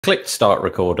clicked start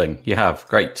recording. You have.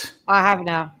 Great. I have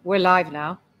now. We're live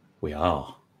now. We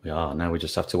are. Now we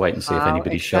just have to wait and see if Wow,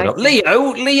 anybody showed exciting.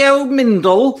 up. Leo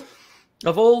Mindel,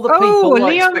 of all the people I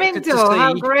Leo expected Mindel, to see.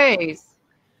 how great.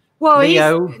 Well,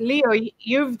 Leo,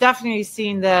 you've definitely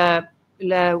seen the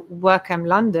Welcome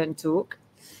London talk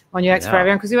on your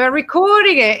Experience because you were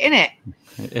recording it, innit?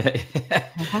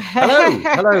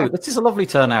 Hello. This is a lovely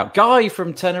turnout. Guy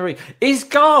from Tenerife. Is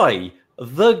Guy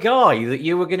the guy that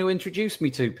you were going to introduce me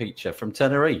to, Piccia, from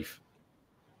Tenerife?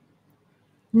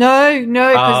 No,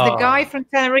 because the guy from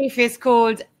Tenerife is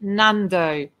called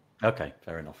Nando. Okay,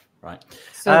 fair enough. Right.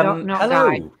 So not hello.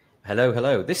 Guy.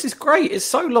 Hello. This is great. It's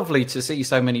so lovely to see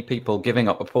so many people giving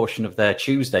up a portion of their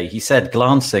Tuesday. He said,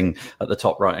 glancing at the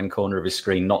top right-hand corner of his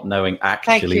screen, not knowing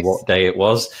actually what day it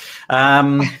was.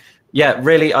 Yeah,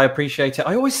 really, I appreciate it.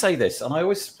 I always say this, and I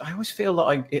always feel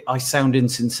that I sound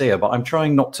insincere, but I'm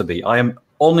trying not to be. I am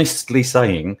honestly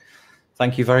saying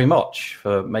thank you very much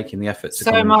for making the effort to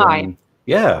come and join.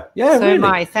 Yeah, so really. am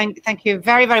I. Thank you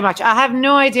very, very much. I have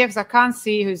no idea because I can't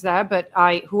see who's there, but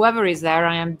whoever is there,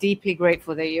 I am deeply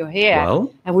grateful that you're here.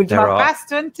 Well, and we'll do our best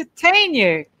to entertain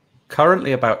you.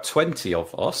 Currently about 20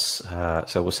 of us,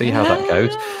 so we'll see how that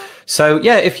goes. So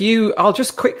yeah, I'll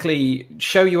just quickly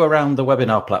show you around the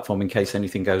webinar platform in case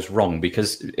anything goes wrong,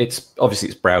 because it's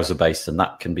browser based and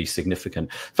that can be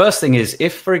significant. First thing is,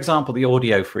 if for example the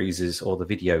audio freezes or the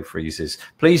video freezes,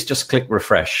 please just click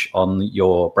refresh on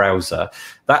your browser.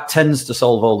 That tends to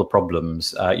solve all the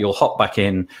problems. You'll hop back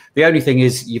in. The only thing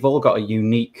is you've all got a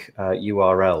unique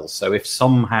URL. So if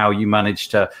somehow you manage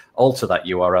to alter that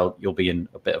URL, you'll be in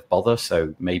a bit of bother.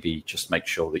 So maybe just make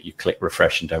sure that you click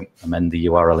refresh and don't amend the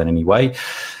URL in any way.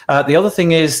 The other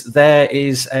thing is there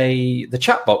is the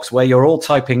chat box where you're all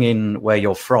typing in where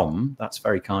you're from. That's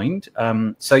very kind.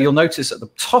 So you'll notice at the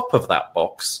top of that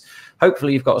box,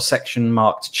 hopefully you've got a section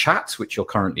marked chat, which you're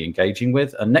currently engaging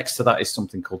with. And next to that is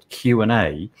something called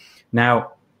Q&A.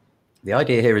 Now, the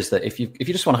idea here is that if you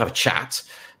just want to have a chat,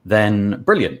 then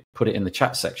brilliant, put it in the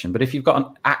chat section. But if you've got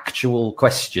an actual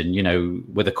question,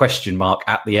 with a question mark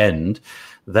at the end,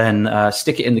 then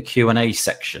stick it in the Q&A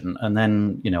section, and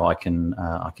then I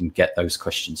can get those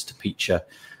questions to Piccia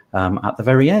at the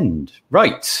very end.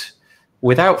 Right.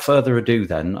 Without further ado,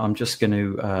 then I'm just going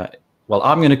to.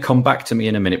 I'm going to come back to me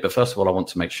in a minute, but first of all, I want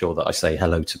to make sure that I say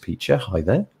hello to Piccia. Hi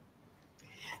there.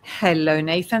 Hello,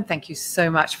 Nathan. Thank you so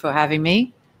much for having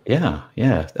me. Yeah.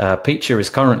 Piccia is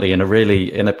currently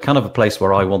in a kind of a place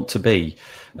where I want to be.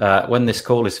 When this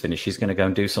call is finished, she's going to go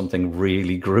and do something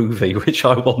really groovy, which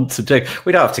I want to do.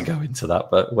 We don't have to go into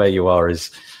that, but where you are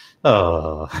is,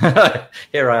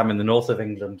 here I am in the north of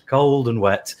England, cold and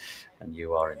wet, and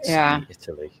you are in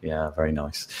Italy. Yeah, very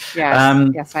nice.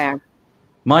 Yes, I am.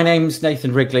 My name's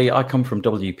Nathan Wrigley. I come from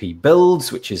WP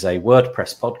Builds, which is a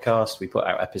WordPress podcast. We put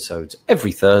out episodes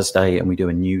every Thursday and we do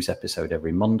a news episode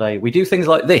every Monday. We do things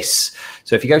like this.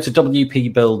 So if you go to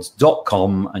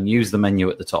wpbuilds.com and use the menu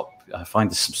at the top,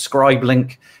 find the subscribe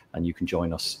link and you can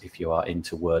join us if you are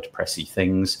into WordPressy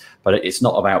things. But it's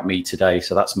not about me today,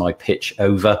 so that's my pitch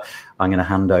over. I'm going to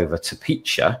hand over to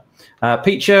Piccia.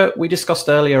 Piccia, we discussed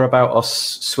earlier about us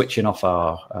switching off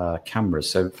our cameras.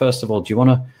 So first of all, do you want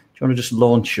to just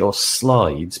launch your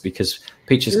slides, because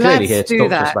Piccia's clearly here to talk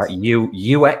to us about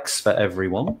UX for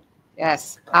everyone.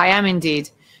 Yes, I am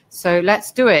indeed. So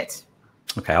let's do it.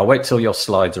 Okay, I'll wait till your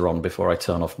slides are on before I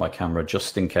turn off my camera,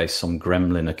 just in case some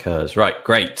gremlin occurs. Right,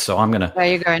 great. So I'm going to... There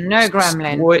you go, no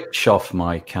gremlin. Switch off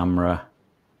my camera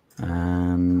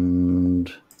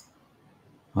and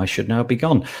I should now be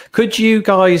gone. Could you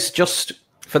guys just...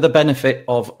 for the benefit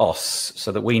of us, so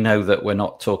that we know that we're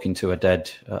not talking to a dead,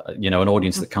 an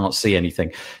audience that can't see anything.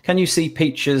 Can you see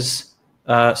Piccia's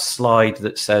slide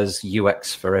that says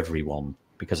UX for everyone?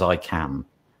 Because I can.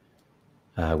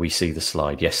 We see the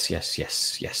slide. Yes.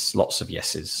 Lots of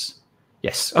yeses.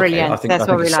 Yes. Brilliant. Okay. I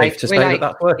think it's safe to say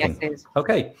that's working. Yeses.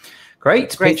 Okay. Great.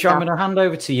 Piccia, I'm going to hand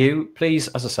over to you. Please,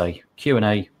 as I say,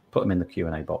 Q&A, put them in the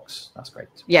Q&A box. That's great.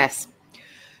 Yes.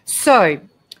 So...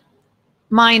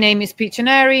 my name is Piccia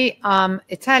Neri. I'm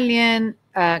Italian,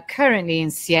 currently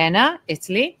in Siena,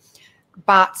 Italy,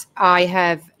 but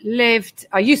I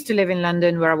used to live in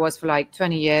London, where I was for like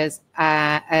 20 years,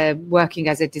 working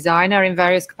as a designer in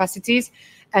various capacities.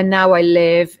 And now I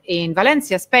live in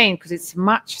Valencia, Spain, because it's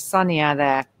much sunnier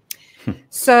there.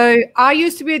 So I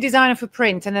used to be a designer for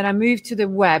print, and then I moved to the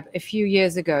web a few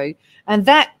years ago. And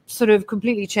that sort of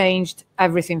completely changed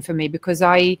everything for me, because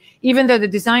even though the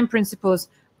design principles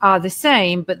are the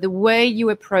same, but the way you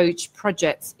approach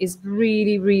projects is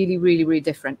really, really, really, really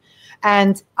different.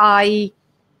 And I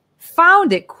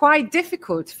found it quite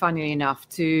difficult, funnily enough,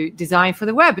 to design for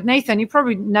the web. Nathan, you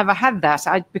probably never had that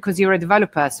because you're a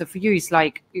developer. So for you, it's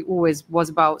like it always was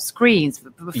about screens.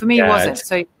 But for me, it wasn't.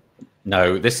 So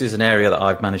no, this is an area that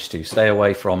I've managed to stay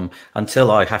away from until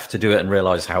I have to do it and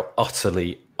realize how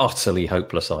utterly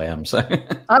hopeless I am. So,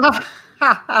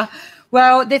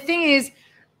 well, the thing is,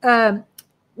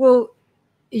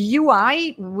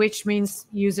 UI, which means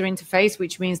user interface,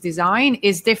 which means design,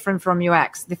 is different from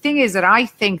UX. The thing is that I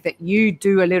think that you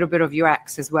do a little bit of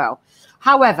UX as well.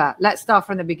 However, let's start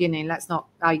from the beginning. Let's not,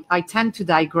 I tend to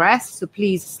digress, so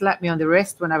please slap me on the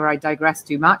wrist whenever I digress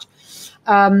too much.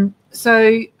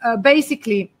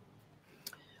 Basically,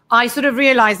 I sort of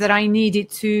realized that I needed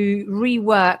to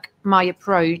rework my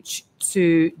approach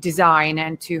to design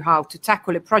and to how to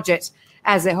tackle a project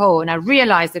as a whole. And I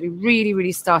realized that it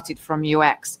really started from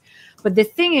UX. But the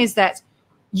thing is that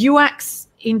UX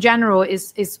in general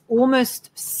is almost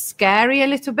scary a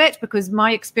little bit, because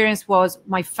my experience was,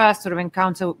 my first sort of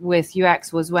encounter with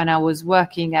UX was when I was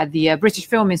working at the British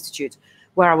Film Institute,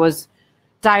 where I was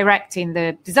directing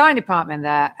the design department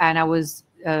there, and I was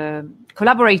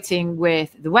collaborating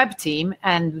with the web team,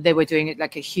 and they were doing it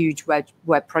like a huge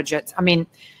web project. I mean,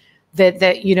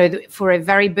 for a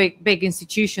very big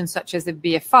institution such as the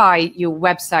BFI, your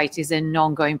website is an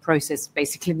ongoing process,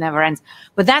 basically never ends.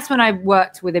 But that's when I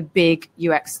worked with a big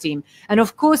UX team. And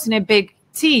of course, in a big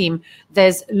team,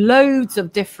 there's loads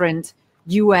of different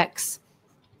UX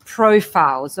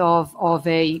profiles of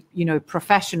a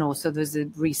professional. So there's a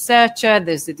researcher,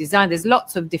 there's a designer, there's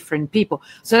lots of different people.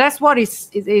 So that's what is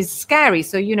scary.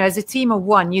 So, as a team of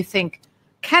one, you think,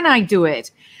 can I do it?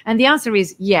 And the answer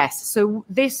is yes. So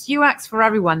this UX for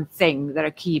everyone thing that I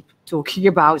keep talking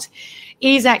about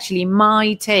is actually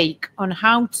my take on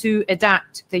how to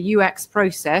adapt the UX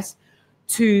process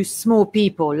to small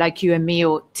people like you and me,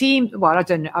 or team. Well, I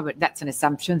don't know. That's an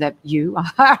assumption that you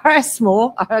are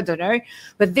small. I don't know.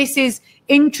 But this is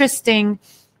interesting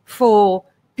for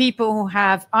people who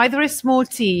have either a small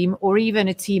team or even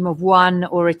a team of one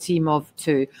or a team of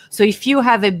two. So if you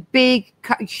have a big,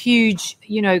 huge,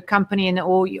 company,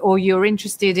 or you're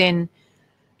interested in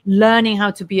learning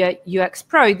how to be a UX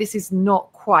pro, this is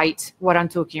not quite what I'm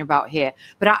talking about here.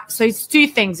 But so it's two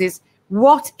things: is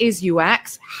what is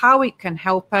UX, how it can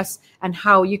help us, and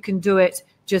how you can do it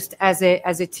just as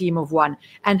a team of one.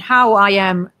 And how I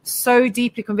am so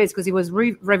deeply convinced, because it was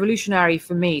revolutionary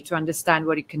for me to understand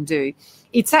what it can do.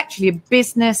 It's actually a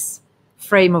business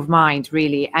frame of mind,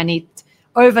 really, and it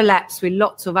overlaps with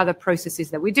lots of other processes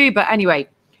that we do. But anyway,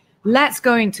 let's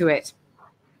go into it.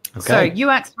 Okay. So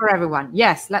UX for everyone.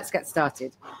 Yes, let's get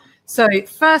started. So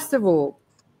first of all,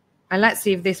 and let's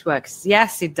see if this works.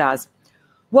 Yes, it does.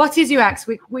 What is UX?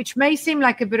 Which may seem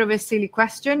like a bit of a silly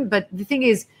question, but the thing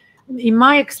is, in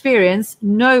my experience,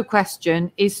 no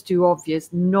question is too obvious,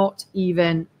 not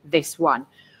even this one.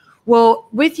 Well,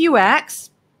 with UX,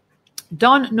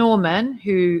 Don Norman,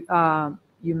 who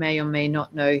you may or may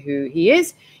not know who he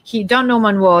is, Don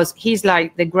Norman he's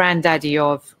like the granddaddy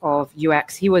of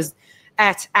UX. He was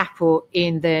at Apple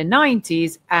in the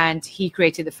 90s, and he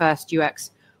created the first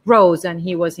UX roles, and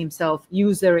he was himself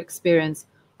user experience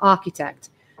architect.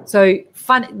 So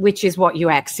fun, which is what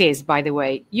UX is, by the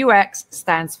way. UX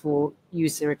stands for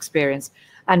user experience.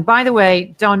 And by the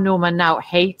way, Don Norman now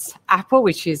hates Apple,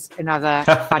 which is another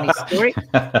funny story,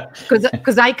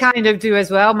 because I kind of do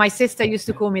as well. My sister used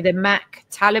to call me the Mac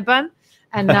Taliban,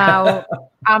 and now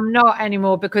I'm not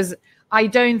anymore, because I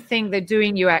don't think they're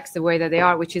doing UX the way that they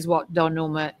are, which is what Don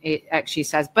Norman actually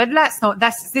says. But let's not.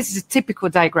 This is a typical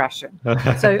digression.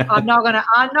 So I'm not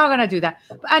gonna do that.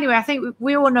 But anyway, I think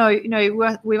we all know.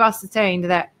 We've ascertained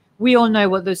that we all know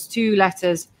what those two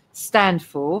letters stand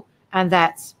for, and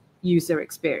that's user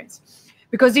experience.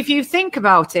 Because if you think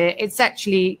about it, it's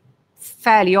actually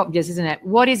fairly obvious, isn't it?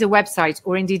 What is a website,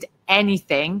 or indeed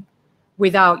anything,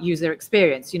 without user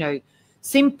experience?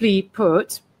 Simply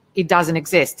put, it doesn't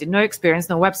exist. No experience,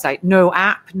 no website, no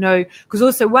app, no. Because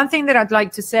also one thing that I'd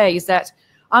like to say is that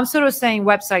I'm sort of saying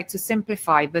website to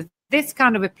simplify, but this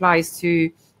kind of applies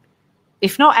to,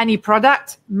 if not any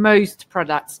product, most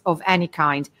products of any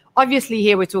kind. Obviously,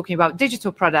 here we're talking about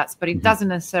digital products, but it doesn't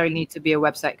necessarily need to be a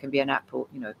website. It can be an app or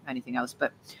anything else.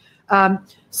 But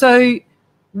so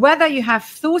whether you have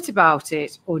thought about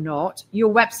it or not,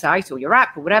 your website or your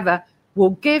app or whatever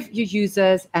will give your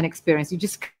users an experience. You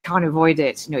just can't avoid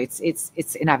it.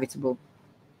 It's inevitable.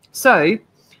 So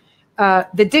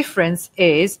the difference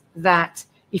is that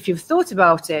if you've thought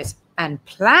about it and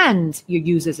planned your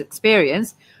user's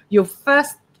experience, you're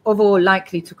first of all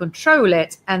likely to control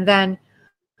it, and then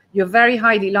you're very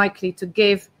highly likely to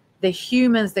give the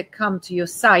humans that come to your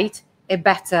site a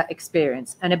better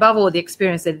experience, and above all, the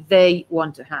experience that they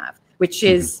want to have, which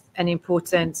is an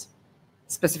important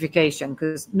specification,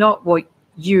 because not what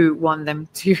you want them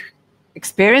to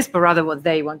experience, but rather what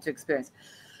they want to experience.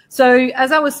 So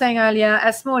as I was saying earlier,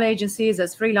 as small agencies,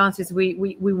 as freelancers, we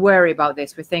worry about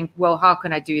this. We think, well, how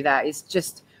can I do that? It's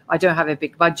just, I don't have a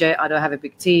big budget, I don't have a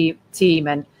big team,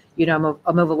 and I'm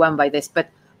overwhelmed by this. But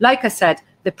like I said,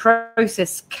 the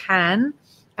process can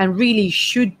and really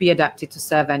should be adapted to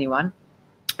serve anyone.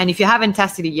 And if you haven't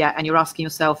tested it yet and you're asking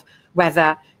yourself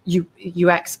whether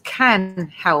UX can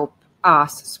help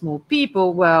us small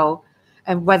people, well,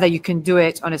 and whether you can do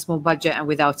it on a small budget and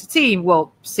without a team,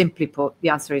 well, simply put, the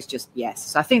answer is just yes.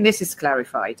 So I think this is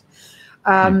clarified.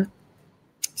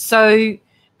 So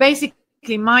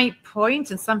basically my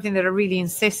point, and something that I really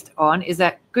insist on, is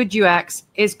that good UX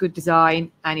is good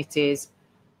design, and it is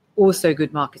also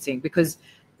good marketing, because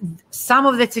some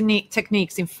of the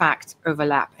techniques, in fact,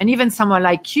 overlap. And even someone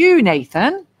like you,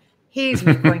 Nathan, here's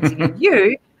me pointing at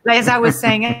you, like, as I was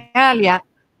saying earlier,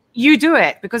 you do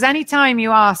it, because anytime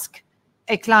you ask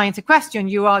a client a question,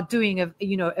 you are doing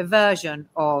a version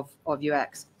of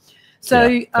UX. So,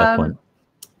 yeah,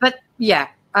 but yeah,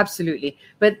 absolutely.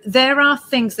 But there are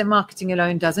things that marketing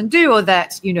alone doesn't do, or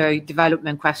that,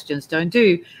 development questions don't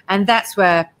do. And that's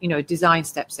where, design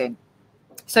steps in.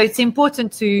 So it's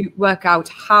important to work out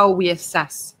how we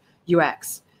assess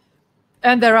UX.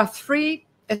 And there are 3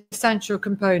 essential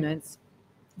components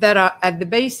that are at the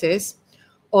basis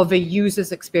of a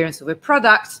user's experience of a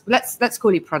product. Let's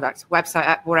call it product, website,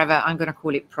 app, whatever. I'm going to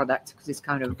call it product because it's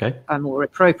kind of more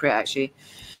appropriate, actually.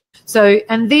 So,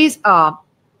 and these are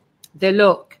the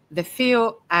look, the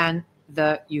feel, and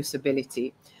the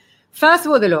usability. First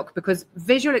of all, the look, because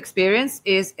visual experience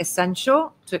is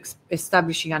essential to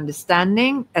establishing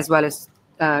understanding as well as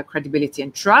credibility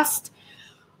and trust.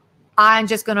 I'm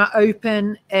just going to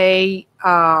open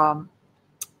an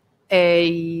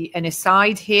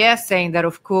aside here, saying that,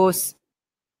 of course,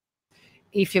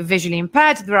 if you're visually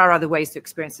impaired, there are other ways to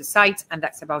experience the site, and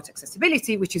that's about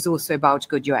accessibility, which is also about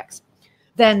good UX.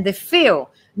 Then the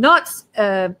feel, not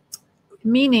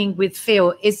meaning with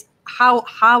feel, is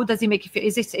how does it make you feel?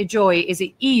 Is it a joy? Is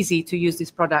it easy to use this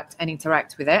product and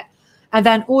interact with it? And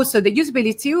then also the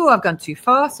usability. Oh, I've gone too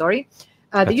far. Sorry.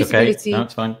 The usability. Okay. No,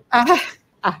 it's fine.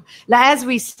 As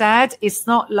we said, it's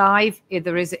not live if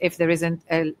there isn't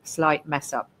a slight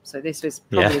mess up. So this was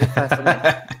probably the first one.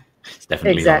 It's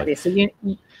definitely exactly. live. So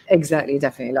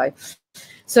definitely live.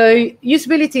 So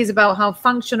usability is about how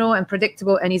functional and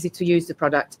predictable and easy to use the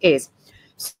product is.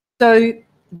 So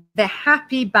the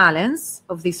happy balance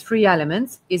of these 3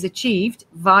 elements is achieved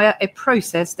via a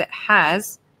process that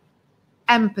has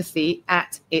empathy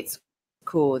at its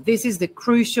core. This is the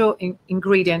crucial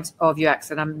ingredient of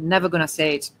UX, and I'm never going to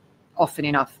say it often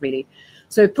enough, really.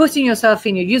 So putting yourself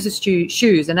in your user's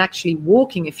shoes and actually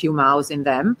walking a few miles in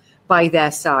them by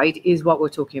their side is what we're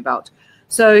talking about.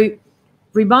 So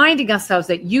reminding ourselves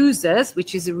that users,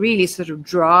 which is a really sort of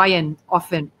dry and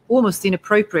often almost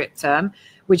inappropriate term,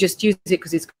 we just use it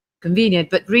because it's convenient,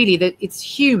 but really that it's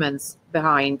humans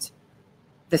behind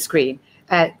the screen,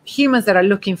 humans that are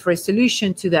looking for a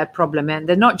solution to their problem, and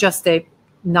they're not just a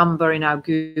number in our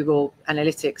Google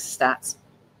Analytics stats.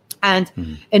 And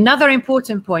another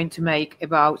important point to make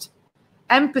about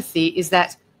empathy is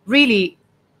that really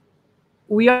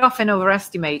we often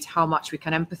overestimate how much we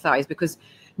can empathize, because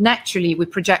naturally we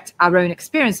project our own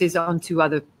experiences onto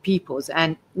other people's,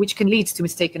 and which can lead to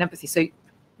mistaken empathy. So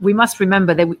we must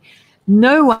remember that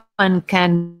no one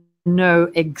can know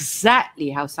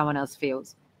exactly how someone else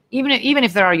feels, even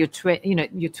if there are your twin.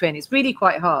 It's really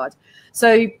quite hard.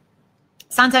 So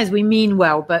sometimes we mean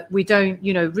well, but we don't.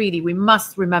 Really, we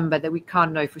must remember that we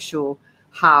can't know for sure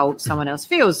how someone else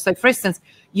feels. So, for instance,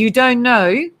 you don't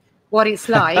know what it's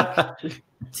like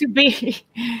to be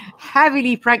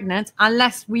heavily pregnant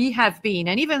unless we have been,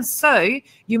 and even so,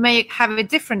 you may have a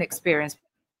different experience,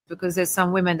 because there's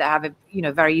some women that have a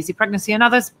very easy pregnancy and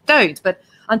others don't. But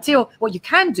until, what you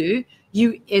can do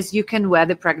is you can wear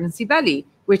the pregnancy belly,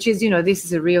 which is this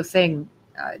is a real thing.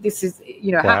 This is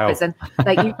Wow. happens, and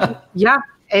like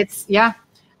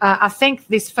I think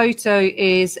this photo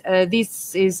is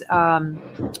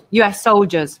US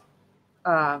soldiers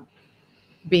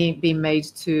being made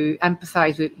to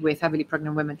empathize with heavily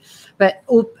pregnant women. But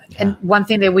and one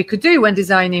thing that we could do when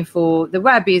designing for the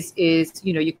web is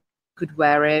you could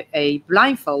wear a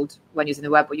blindfold when using the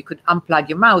web, or you could unplug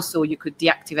your mouse, or you could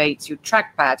deactivate your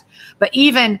trackpad. But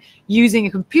even using a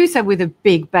computer with a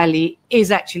big belly is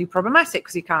actually problematic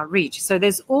because you can't reach. So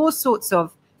there's all sorts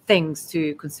of things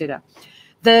to consider.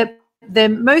 The the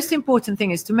most important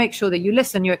thing is to make sure that you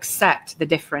listen, you accept the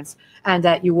difference, and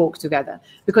that you walk together.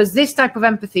 Because this type of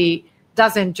empathy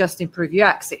doesn't just improve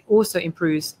UX, it also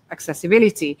improves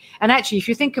accessibility. And actually, if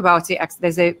you think about it,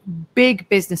 there's a big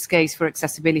business case for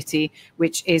accessibility,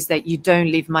 which is that you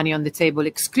don't leave money on the table,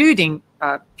 excluding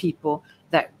people,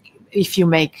 that if you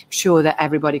make sure that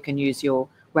everybody can use your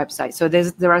website. So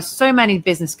there are so many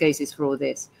business cases for all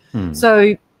this.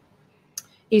 So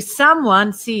if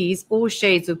someone sees all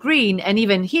shades of green, and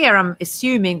even here I'm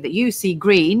assuming that you see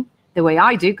green the way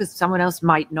I do, because someone else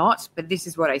might not, but this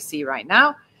is what I see right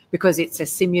now, because it's a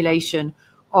simulation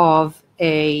of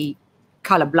a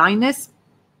color blindness,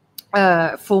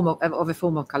 form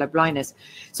of color blindness.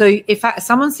 So if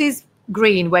someone sees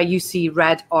green where you see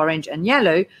red, orange, and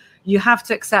yellow, you have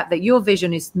to accept that your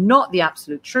vision is not the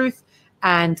absolute truth,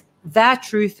 and their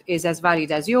truth is as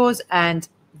valid as yours, and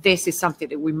this is something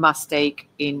that we must take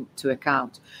into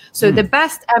account. So the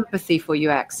best empathy for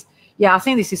UX, I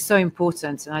think this is so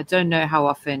important, and I don't know how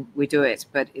often we do it,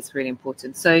 but it's really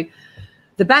important. So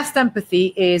the best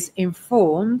empathy is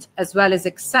informed as well as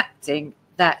accepting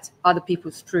that other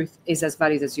people's truth is as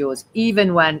valid as yours,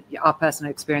 even when our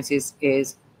personal experience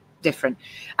is different.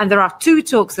 And there are two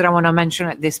talks that I want to mention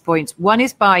at this point. One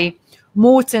is by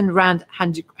Morten Rand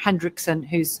Hendrickson,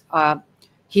 who's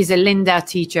he's a Linda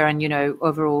teacher and,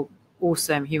 overall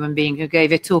awesome human being, who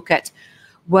gave a talk at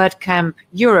WordCamp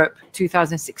Europe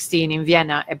 2016 in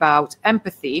Vienna about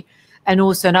empathy. And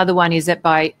also another one is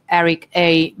by Eric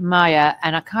A. Meyer,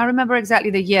 and I can't remember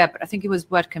exactly the year, but I think it was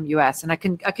WordCamp US, and I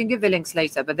can give the links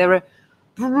later. But there are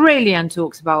brilliant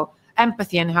talks about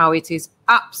empathy and how it is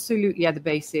absolutely at the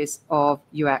basis of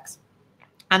UX.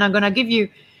 And I'm going to give you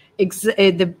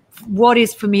what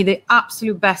is for me the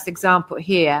absolute best example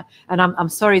here. And I'm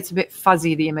sorry, it's a bit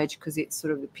fuzzy, the image, because it's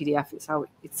sort of the PDF, it's how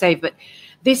it's saved. But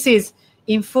this is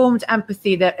informed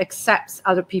empathy that accepts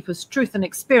other people's truth and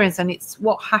experience. And it's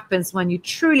what happens when you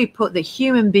truly put the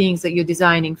human beings that you're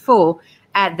designing for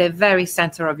at the very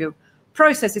center of your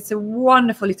process. It's a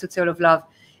wonderful little tale of love.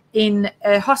 In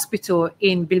a hospital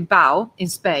in Bilbao, in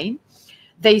Spain,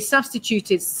 they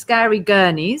substituted scary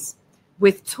gurneys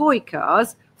with toy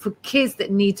cars for kids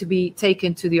that need to be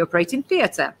taken to the operating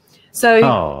theatre.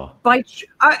 So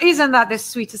isn't that the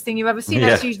sweetest thing you've ever seen?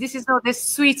 Yeah. Actually, this is not the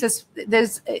sweetest.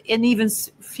 There's an even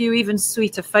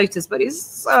sweeter photos, but it's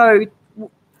so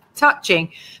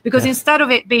touching, because instead of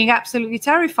it being absolutely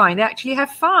terrifying, they actually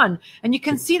have fun. And you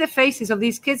can see the faces of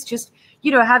these kids just,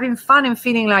 having fun and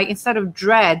feeling like, instead of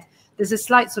dread, there's a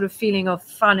slight sort of feeling of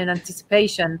fun and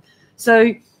anticipation.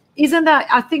 So isn't that,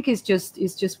 I think it's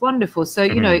just wonderful. So,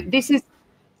 this is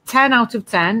 10 out of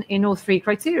 10 in all three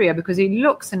criteria, because it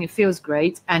looks and it feels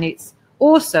great, and it's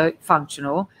also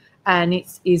functional, and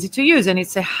it's easy to use, and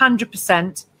it's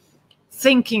 100%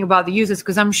 thinking about the users,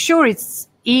 because I'm sure it's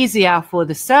easier for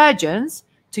the surgeons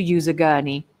to use a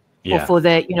gurney, or for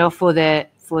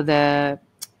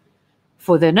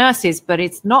the nurses, but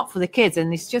it's not for the kids.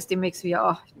 And it makes me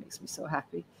so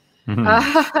happy.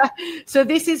 So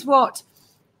this is what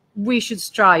we should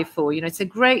strive for. It's a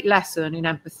great lesson in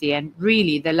empathy, and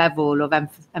really the level of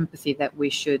empathy that we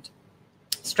should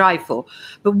strive for.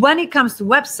 But when it comes to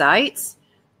websites,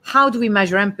 how do we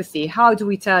measure empathy? How do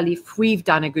we tell if we've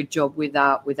done a good job with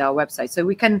our website? So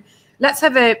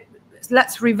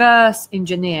let's reverse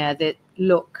engineer the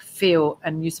look, feel,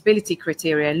 and usability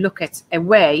criteria, and look at a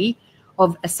way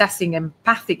of assessing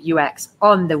empathic UX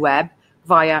on the web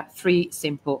via 3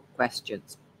 simple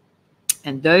questions.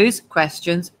 And those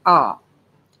questions are: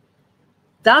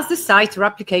 does the site or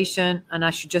application, and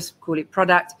I should just call it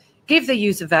product, give the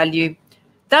user value?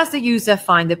 Does the user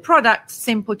find the product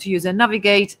simple to use and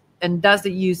navigate? And does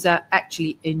the user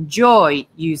actually enjoy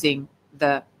using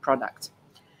the product?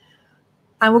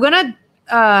 And we're going to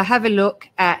have a look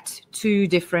at 2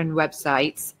 different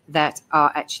websites that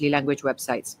are actually language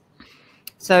websites.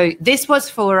 So this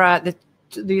was for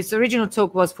this original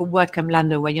talk was for WordCamp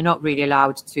London, where you're not really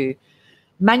allowed to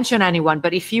mention anyone.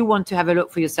 But if you want to have a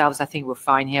look for yourselves, I think we're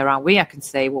fine here, aren't we? I can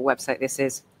say what website this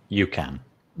is. You can.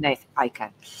 Nathan, I can.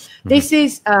 This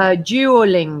is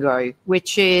Duolingo,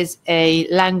 which is a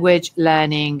language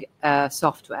learning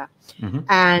software.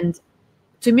 And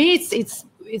to me,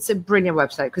 it's a brilliant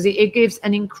website, because it gives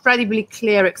an incredibly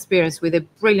clear experience with a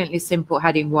brilliantly simple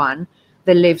heading 1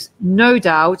 that leaves no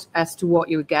doubt as to what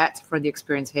you get from the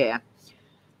experience here.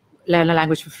 Learn a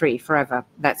language for free forever.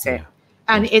 That's it.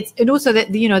 And also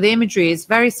that the imagery is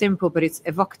very simple, but it's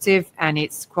evocative and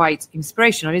it's quite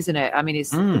inspirational, isn't it? I mean,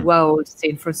 it's the world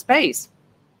seen from space.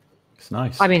 It's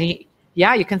nice. I mean,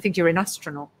 you can think you're an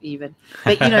astronaut even.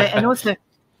 But and also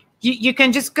You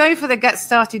can just go for the get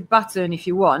started button if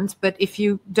you want, but if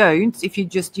you don't, if you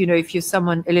just, if you're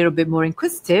someone a little bit more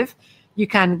inquisitive, you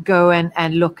can go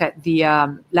and look at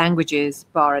the languages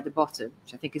bar at the bottom,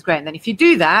 which I think is great. And then if you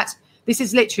do that, this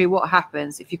is literally what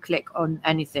happens if you click on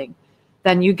anything.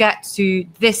 Then you get to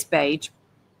this page.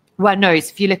 Well, no,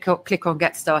 it's if you click on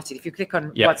get started. If you click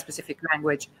on one specific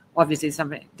language, obviously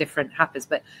something different happens.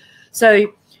 But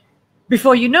so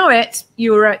before you know it,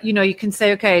 you can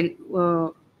say, okay,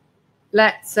 well,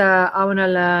 let's I want to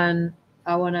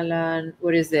learn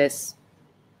what is this?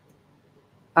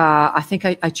 I think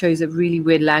I chose a really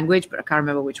weird language, but I can't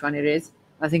remember which one it is.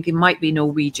 I think it might be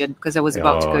Norwegian, because I was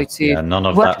about to go to. Yeah, none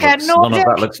of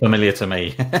that looks familiar to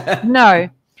me. No,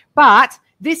 but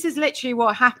this is literally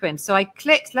what happened. So I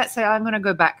clicked. Let's say I'm going to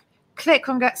go back. Click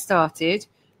on get started.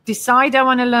 Decide I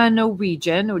want to learn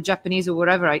Norwegian or Japanese or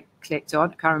whatever I clicked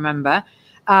on. I can't remember.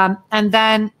 And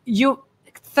then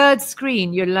third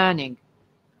screen, you're learning.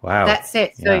 Wow, that's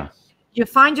it. So you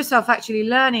find yourself actually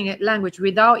learning a language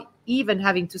without even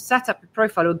having to set up a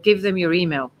profile or give them your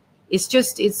email.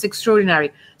 It's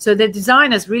extraordinary. So the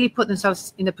designers really put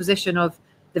themselves in the position of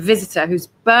the visitor whose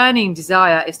burning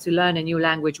desire is to learn a new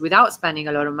language without spending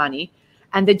a lot of money.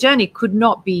 And the journey could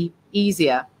not be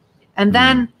easier. And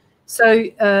then,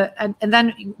 and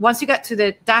then once you get to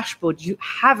the dashboard, you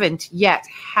haven't yet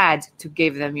had to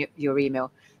give them your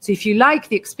email. So if you like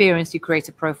the experience, you create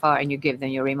a profile and you give them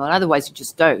your email. Otherwise, you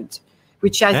just don't,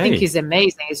 which I think is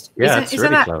amazing. It's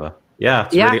really clever. Yeah,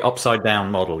 it's a really upside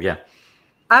down model. Yeah,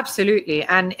 absolutely.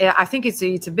 And I think it's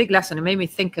a big lesson. It made me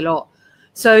think a lot.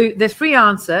 So the 3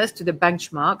 answers to the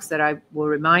benchmarks that I will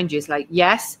remind you is like,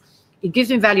 yes, it gives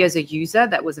me value as a user.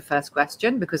 That was the first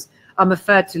question, because I'm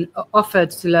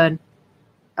offered to learn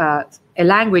a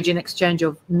language in exchange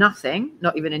of nothing,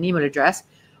 not even an email address.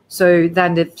 So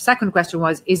then the second question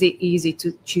was, is it easy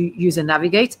to use and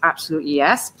navigate? Absolutely,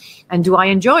 yes. And do I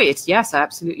enjoy it? Yes, I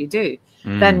absolutely do.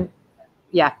 Then,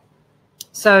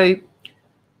 so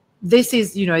this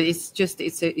is,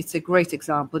 it's a great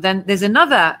example. Then there's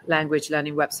another language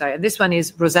learning website, and this one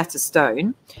is Rosetta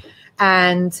Stone.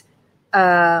 And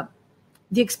the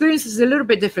experience is a little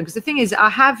bit different, because the thing is, I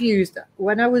have used,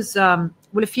 when I was, a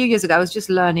few years ago, I was just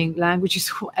learning languages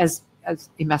as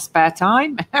in my spare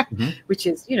time, which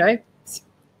is,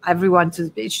 everyone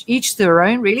to each their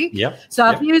own, really. Yeah. So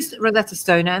I've used Rosetta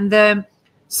Stone, and the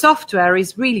software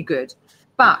is really good,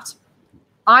 but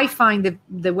I find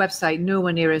the website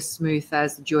nowhere near as smooth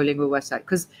as the Duolingo website,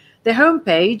 because the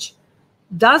homepage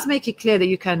does make it clear that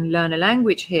you can learn a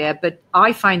language here, but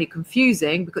I find it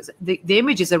confusing because the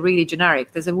images are really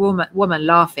generic. There's a woman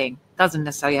laughing, doesn't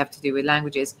necessarily have to do with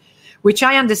languages, which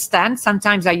I understand.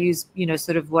 Sometimes I use,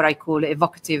 sort of what I call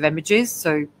evocative images.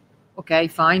 So, okay,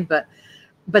 fine. But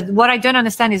what I don't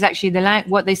understand is actually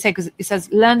what they say, because it says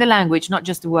learn the language, not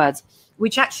just the words,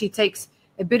 which actually takes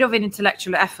a bit of an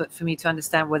intellectual effort for me to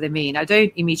understand what they mean. I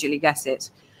don't immediately guess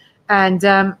it. And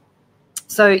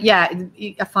so, yeah,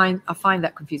 I find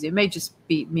that confusing. It may just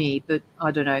be me, but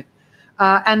I don't know.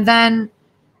 And then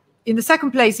in the second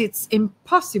place, it's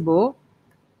impossible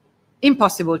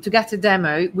to get a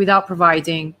demo without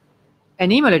providing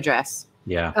an email address.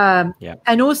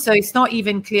 And also, it's not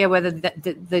even clear whether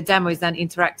the demo is then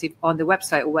interactive on the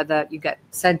website or whether you get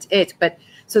sent it. But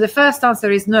so the first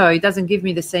answer is no, it doesn't give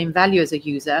me the same value as a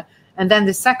user. And then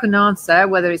the second answer,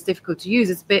 whether it's difficult to use,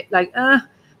 it's a bit like,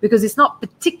 because it's not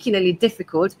particularly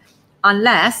difficult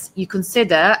unless you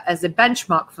consider as a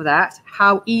benchmark for that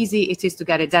how easy it is to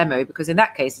get a demo. Because in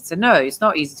that case, it's a no, it's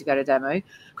not easy to get a demo,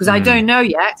 because I don't know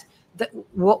yet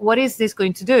what is this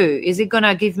going to do? Is it going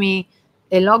to give me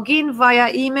a login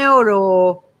via email,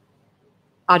 or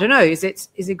I don't know, is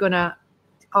it going to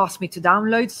ask me to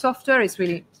download software? It's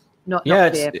really not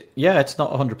clear. It's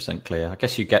not 100% clear. I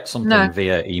guess you get something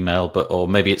via email, or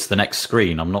maybe it's the next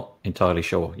screen. I'm not entirely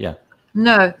sure.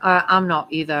 No, I'm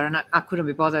not either, and I couldn't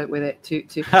be bothered with it too.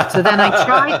 So then I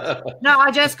tried. No, I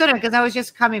just couldn't, because I was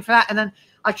just coming for that, and then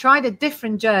I tried a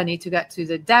different journey to get to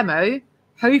the demo,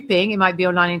 hoping it might be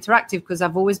online interactive, because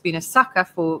I've always been a sucker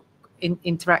for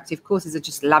interactive courses. I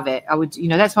just love it. I would,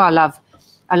 that's why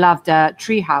I loved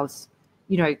Treehouse.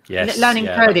 Learning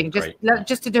coding,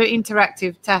 just to do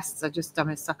interactive tests. I'm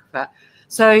a sucker for that.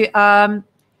 So,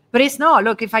 but it's not.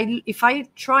 Look, if I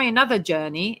try another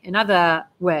journey, another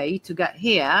way to get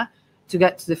here, to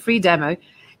get to the free demo,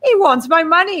 it wants my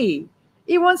money.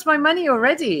 It wants my money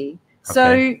already.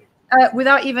 Okay. So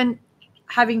without even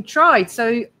having tried.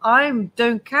 So I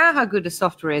don't care how good the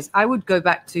software is. I would go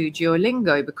back to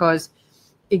Duolingo, because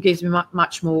it gives me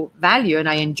much more value, and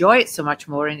I enjoy it so much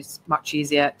more, and it's much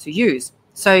easier to use.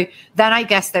 So then I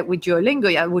guess that with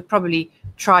Duolingo, I would probably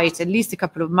try it at least a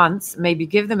couple of months, maybe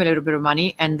give them a little bit of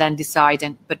money and then decide.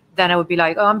 But then I would be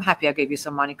like, oh, I'm happy I gave you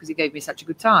some money because you gave me such a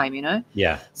good time, you know?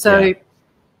 Yeah. So,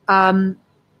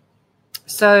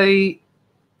 so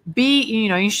be, you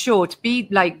know, in short, be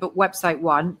like website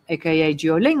 1, aka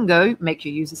Duolingo, make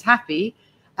your users happy,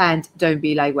 and don't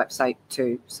be like website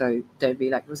 2. So don't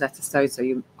be like Rosetta Stone, so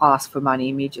you ask for money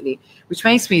immediately, which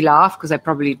makes me laugh because I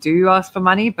probably do ask for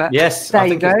money. But yes, there I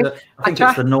think, you go. I think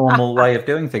it's the normal way of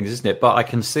doing things, isn't it? But I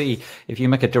can see if you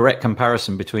make a direct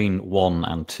comparison between 1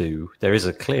 and 2, there is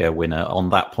a clear winner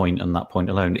on that point and that point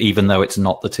alone, even though it's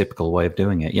not the typical way of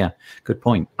doing it. Yeah, good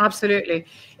point. Absolutely.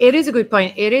 It is a good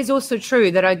point. It is also true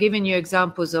that I've given you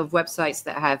examples of websites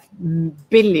that have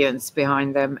billions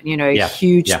behind them, you know,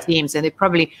 huge teams. And it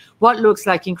probably, what looks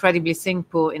like incredibly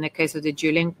simple in the case of the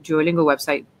Duolingo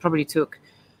website probably took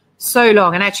so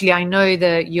long. And actually, I know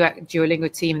the Duolingo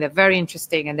team, they're very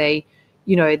interesting. And they,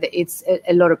 you know, it's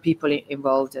a lot of people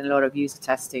involved and a lot of user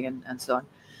testing and so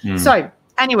on. So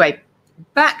anyway,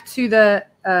 back to the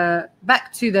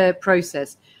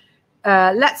process.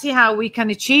 Let's see how we can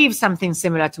achieve something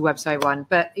similar to website 1,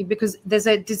 but because there's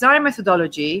a design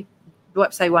methodology,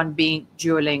 website 1 being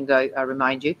Duolingo, I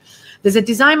remind you, there's a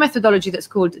design methodology that's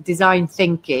called design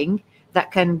thinking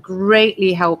that can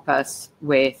greatly help us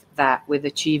with that, with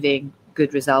achieving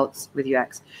good results with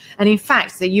UX. And in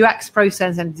fact, the UX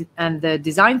process and the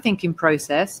design thinking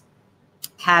process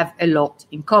have a lot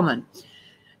in common.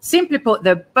 Simply put,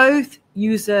 they're both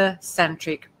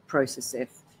user-centric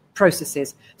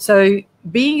processes. So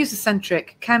being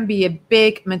user-centric can be a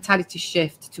big mentality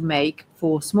shift to make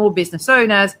for small business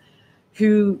owners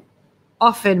who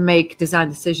often make design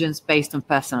decisions based on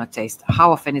personal taste.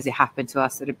 How often has it happened to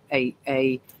us that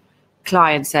a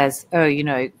client says, oh, you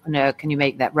know, no, can you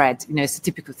make that red? You know, it's a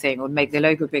typical thing, or make the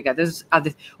logo bigger. There's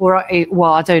other, or,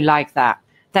 well, I don't like that.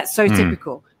 That's so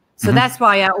typical. So that's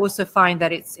why I also find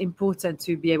that it's important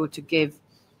to be able to give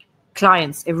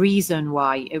clients a reason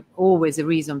why, always a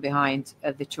reason behind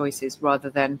the choices rather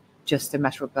than just a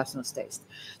matter of personal taste.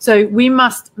 So we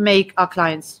must make our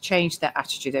clients change their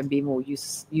attitude and be more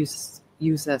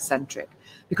user-centric.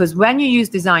 Because when you use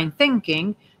design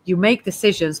thinking, you make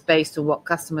decisions based on what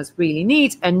customers really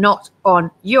need and not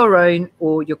on your own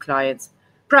or your client's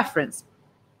preference.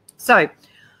 So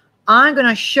I'm going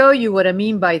to show you what I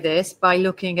mean by this by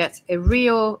looking at a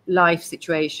real life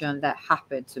situation that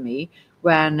happened to me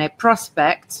when a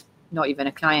prospect, not even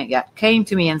a client yet, came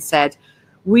to me and said,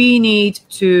 we need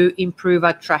to improve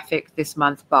our traffic this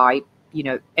month by, you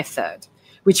know, a third,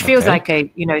 which feels like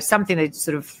a, you know, something they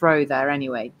sort of throw there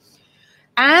anyway.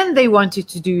 And they wanted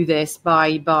to do this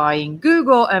by buying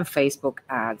Google and Facebook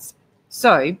ads.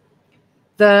 So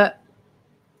the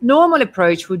normal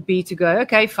approach would be to go,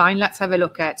 okay, fine, let's have a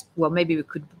look at, well, maybe we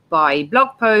could buy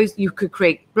blog posts. You could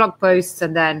create blog posts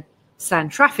and then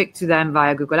send traffic to them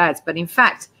via Google Ads. But in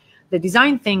fact, the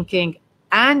design thinking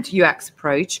and UX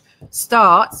approach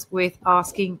starts with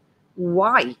asking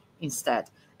why instead.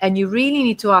 And you really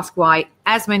need to ask why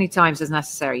as many times as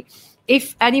necessary.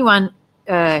 If anyone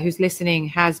who's listening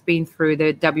has been through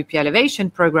the WP Elevation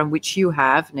program, which you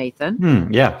have, Nathan.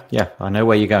 Yeah, I know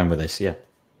where you're going with this, yeah.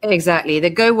 Exactly.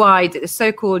 The go wide, the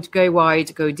so-called go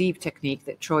wide, go deep technique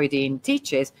that Troy Dean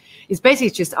teaches is basically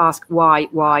just ask why,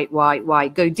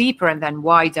 go deeper and then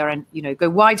wider, and, you know, go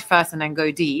wide first and then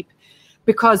go deep,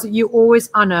 because you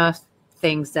always unearth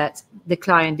things that the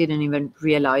client didn't even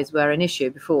realize were an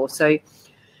issue before. So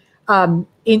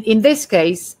in this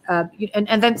case,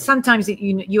 and then sometimes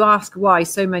you ask why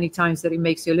so many times that it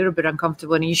makes you a little bit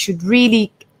uncomfortable, and you should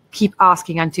really keep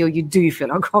asking until you do feel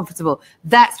uncomfortable.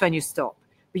 That's when you stop.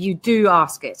 But you do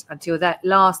ask it until that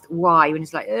last why, when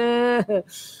it's like,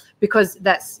 because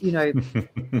that's, you know,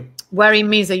 where it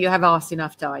means that you have asked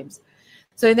enough times.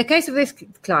 So in the case of this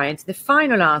client, the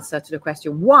final answer to the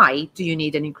question, why do you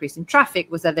need an increase in traffic,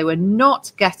 was that they were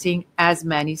not getting as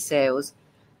many sales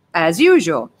as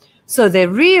usual. So the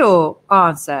real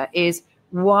answer is,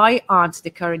 why aren't the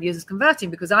current users converting?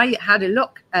 Because I had a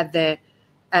look at their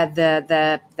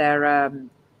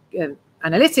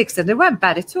analytics, and they weren't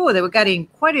bad at all. They were getting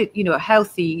quite a, you know, a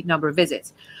healthy number of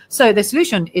visits. So the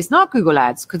solution is not Google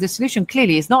Ads, because the solution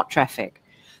clearly is not traffic.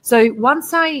 So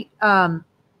once I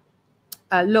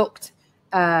looked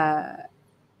at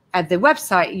the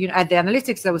website, you know, at the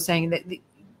analytics, I was saying that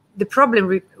the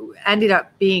problem ended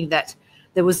up being that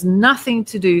there was nothing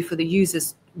to do for the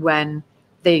users when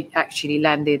they actually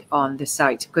landed on the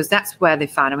site, because that's where they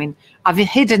found. I mean, I've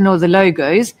hidden all the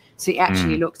logos, so it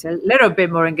actually looked a little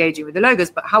bit more engaging with the logos.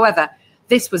 But however,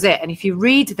 this was it. And if you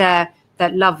read that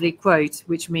lovely quote,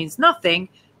 which means nothing,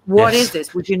 What Yes. is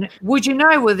this? Would you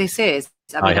know what this is?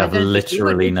 I have don't think you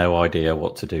literally would. no idea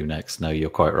what to do next. No, you're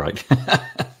quite right.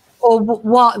 Or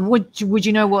what would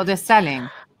you know what they're selling?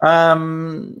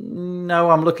 No,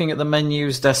 I'm looking at the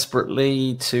menus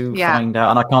desperately to Yeah. find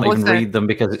out, and I can't even Also, read them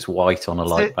because it's white on a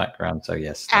so, light background. So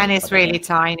yes, no, and I it's don't really know.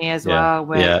 tiny as Yeah, well.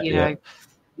 Where yeah.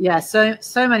 yeah,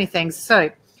 so many things.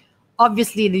 So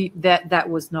obviously that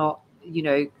was not,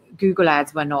 Google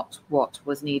ads were not what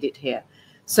was needed here.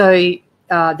 So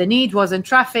the need wasn't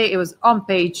traffic, it was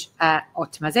on-page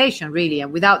optimization, really.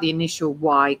 And without the initial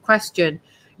why question,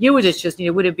 you would have just,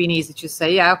 it would have been easy to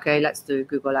say, yeah, okay, let's do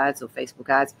Google ads or Facebook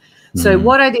ads. So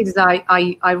what I did is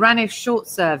I ran a short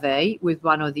survey with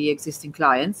one of the existing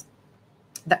clients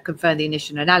that confirmed the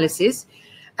initial analysis,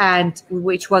 and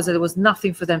which was that there was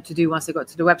nothing for them to do once they got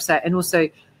to the website. And also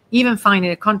even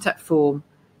finding a contact form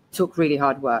took really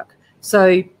hard work.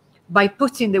 So by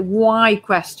putting the why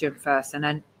question first and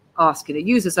then asking the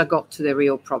users, I got to the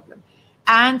real problem.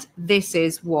 And this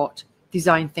is what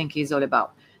design thinking is all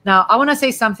about. Now, I want to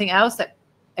say something else that,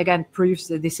 again, proves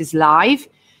that this is live.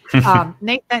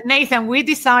 Nathan, we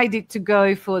decided to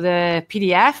go for the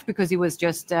PDF because it was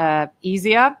just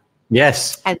easier.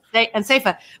 Yes. And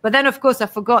safer. But then, of course, I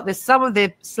forgot that some of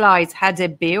the slides had a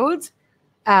build.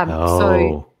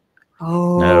 No,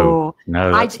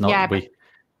 that's not. But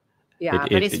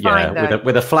it's fine though.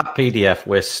 With a flat PDF,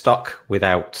 we're stuck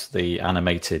without the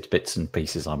animated bits and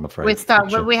pieces, I'm afraid. We're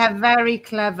stuck, but we have very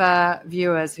clever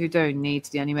viewers who don't need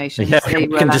the animation. Yeah, we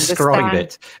can describe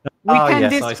it. We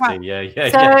can describe. I see. Yeah.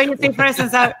 So you think, for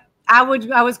instance, I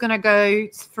was going to go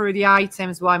through the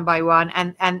items one by one,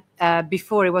 and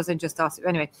before it wasn't just us.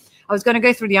 Anyway, I was going to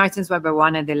go through the items one by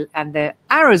one, and the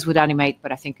arrows would animate,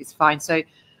 but I think it's fine. So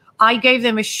I gave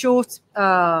them a short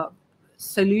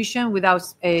solution without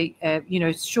a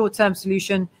short-term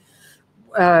solution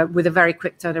with a very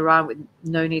quick turnaround with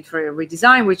no need for a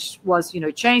redesign, which was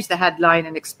change the headline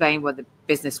and explain what the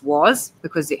business was,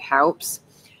 because it helps,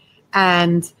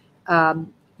 and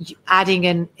adding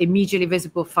an immediately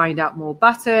visible find out more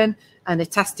button and a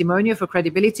testimonial for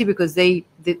credibility, because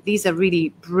these are really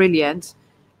brilliant.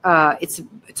 It's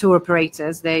tour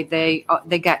operators. They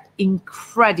get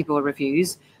incredible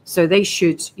reviews, so they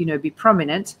should be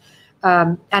prominent.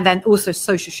 And then also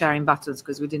social sharing buttons,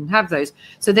 because we didn't have those.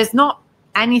 So there's not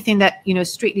anything that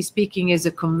strictly speaking is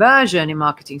a conversion in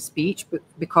marketing speech, but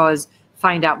because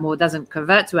find out more doesn't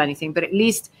convert to anything, but at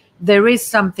least there is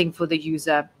something for the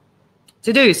user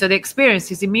to do. So the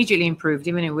experience is immediately improved,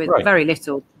 even with very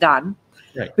little done,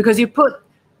 because you put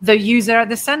the user at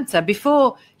the center.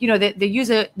 Before, the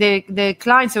user, the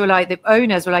clients were like, the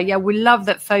owners were like, yeah, we love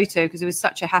that photo because it was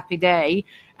such a happy day,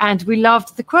 and we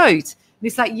loved the quote. And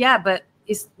it's like, yeah, but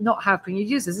it's not helping your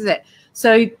users, is it?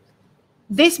 So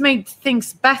this made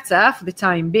things better for the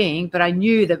time being, but I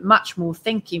knew that much more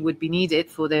thinking would be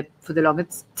needed for the longer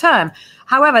term.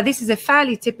 However, this is a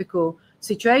fairly typical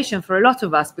situation for a lot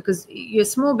of us, because you're a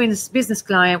small business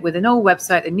client with an old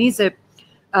website that needs a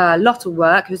lot of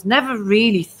work, who's never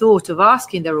really thought of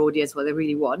asking their audience what they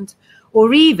really want,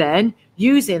 or even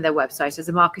using their website as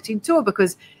a marketing tool,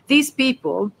 because these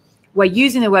people were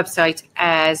using the website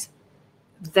as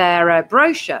their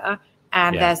brochure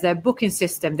and as their booking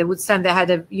system. They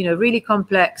had a really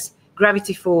complex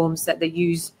gravity forms that they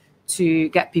use to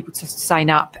get people to sign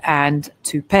up and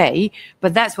to pay,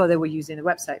 but that's what they were using the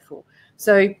website for.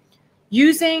 So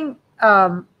using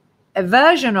a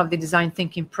version of the design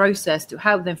thinking process to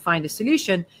help them find a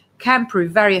solution can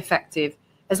prove very effective,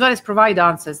 as well as provide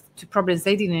answers to problems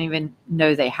they didn't even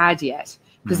know they had yet,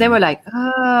 because they were like,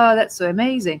 oh, that's so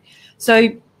amazing. So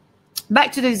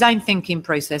back to the design thinking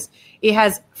process, it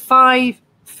has 5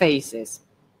 phases.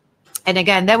 And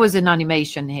again, there was an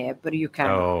animation here, but you can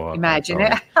imagine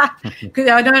it.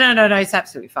 No, it's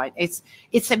absolutely fine. It's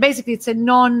basically a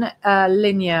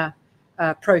non-linear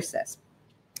process.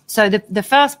 So the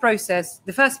first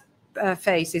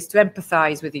phase is to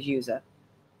empathize with the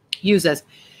users,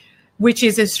 which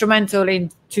is instrumental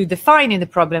into defining the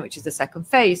problem, which is the second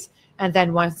phase. And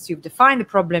then once you've defined the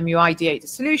problem, you ideate the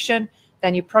solution,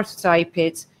 then you prototype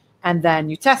it, and then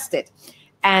you test it.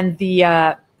 And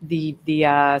the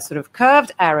sort of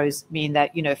curved arrows mean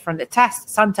that, from the test,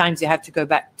 sometimes you have to go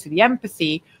back to the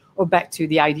empathy, or back to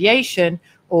the ideation,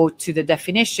 or to the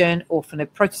definition, or from the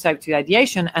prototype to the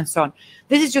ideation, and so on.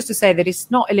 This is just to say that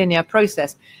it's not a linear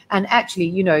process. And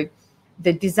actually,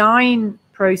 the design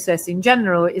process in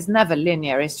general is never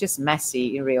linear. It's just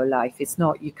messy in real life. It's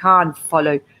not, you can't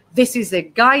follow. This is a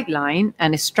guideline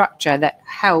and a structure that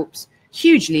helps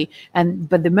hugely.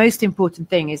 But the most important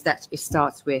thing is that it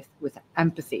starts with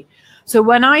empathy. So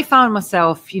when I found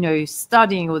myself, you know,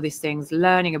 studying all these things,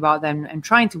 learning about them, and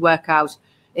trying to work out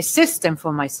a system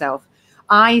for myself,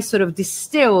 I sort of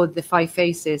distilled the 5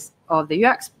 phases of the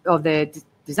UX, of the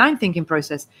design thinking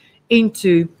process,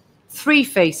 into 3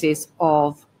 phases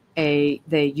of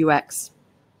the UX,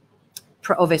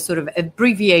 of a sort of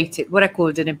abbreviated, what I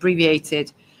called an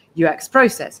abbreviated UX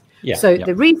process.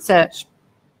 The research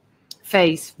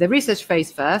phase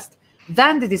first,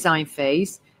 then the design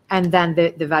phase, and then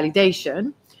the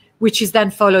validation, which is then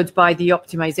followed by the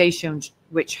optimization,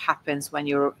 which happens when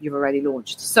you've already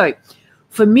launched. So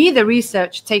for me, the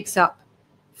research takes up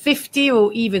 50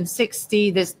 or even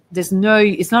 60. There's no,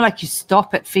 it's not like you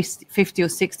stop at 50 or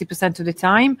 60% of the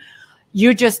time.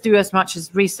 You just do as much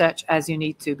as research as you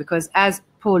need to, because as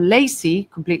Paul Lacey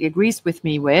completely agrees with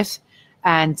me with,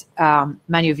 and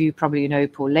many of you probably know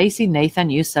Paul Lacey. Nathan,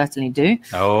 you certainly do.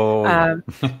 Oh.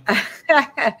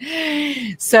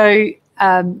 So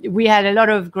we had a lot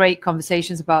of great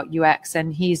conversations about UX,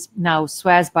 and he's now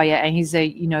swears by it, and he's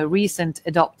a recent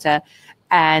adopter,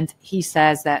 and he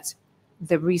says that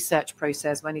the research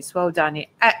process, when it's well done, it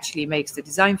actually makes the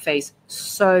design phase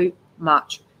so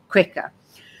much quicker.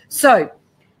 So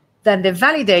then the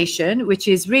validation, which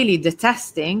is really the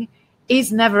testing,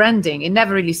 is never ending. It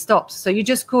never really stops. So you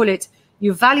just call it,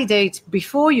 you validate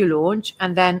before you launch,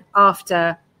 and then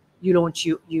after you launch,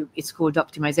 it's called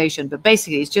optimization. But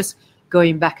basically, it's just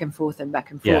going back and forth and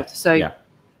back and forth. So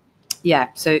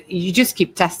so you just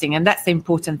keep testing, and that's the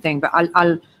important thing. But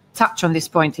I'll touch on this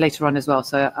point later on as well.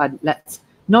 So let's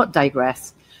not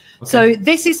digress. Okay. So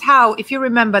this is how, if you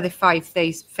remember the 5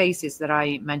 phases that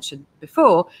I mentioned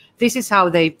before, this is how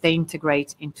they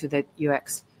integrate into the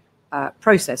UX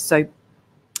process. So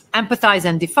empathize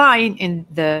and define in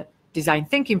the design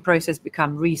thinking process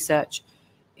become research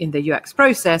in the UX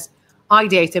process.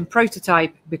 Ideate and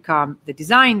prototype become the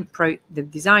design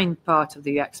part of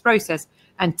the UX process,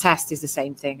 and test is the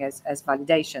same thing as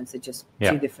validation. So just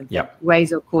 2 different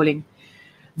ways of calling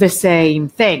the same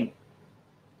thing.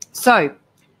 So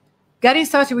getting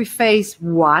started with phase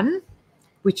 1,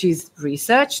 which is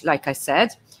research, like I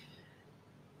said.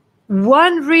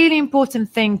 One really important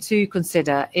thing to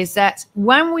consider is that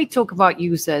when we talk about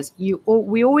users,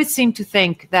 we always seem to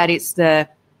think that it's the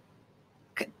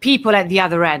people at the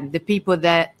other end, the people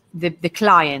that the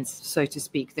clients, so to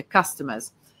speak, the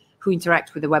customers who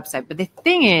interact with the website. But the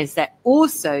thing is that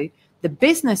also the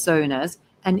business owners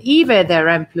and even their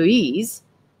employees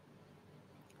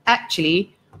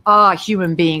actually are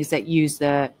human beings that use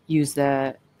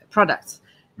the products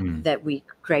that we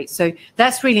create. So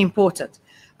that's really important.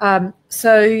 The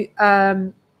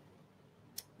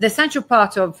essential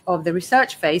part of the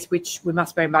research phase, which we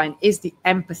must bear in mind, is the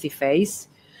empathy phase.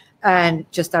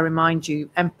 And just I remind you,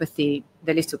 empathy,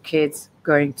 the little kids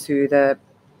going to the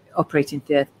operating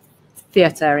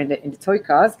theater in the toy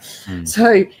cars.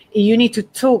 So you need to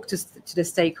talk to the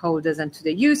stakeholders and to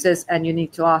the users, and you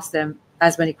need to ask them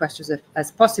as many questions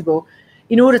as possible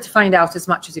in order to find out as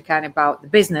much as you can about the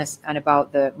business and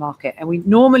about the market. And we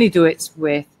normally do it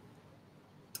with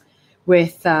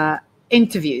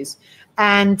interviews.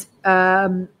 And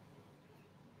there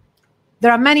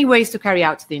are many ways to carry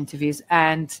out the interviews,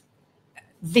 and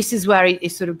this is where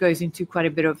it sort of goes into quite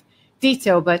a bit of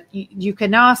detail. But you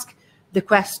can ask the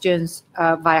questions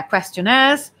via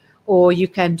questionnaires, or you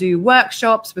can do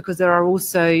workshops, because there are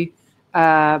also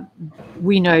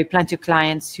we know plenty of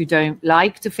clients who don't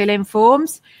like to fill in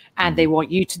forms, and they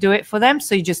want you to do it for them.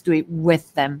 So you just do it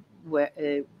with them with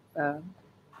a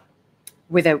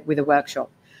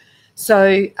workshop.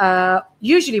 So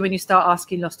usually when you start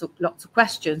asking lots of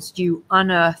questions, you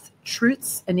unearth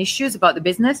truths and issues about the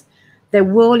business that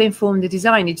will inform the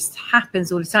design. It just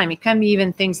happens all the time. It can be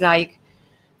even things like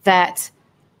that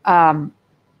the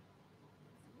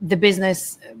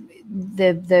business,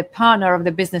 the partner of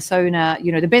the business owner,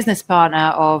 the business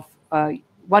partner of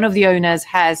one of the owners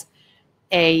has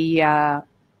a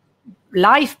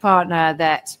life partner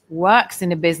that works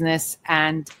in a business,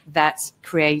 and that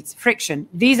creates friction.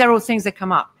 These are all things that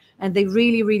come up, and they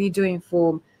really, really do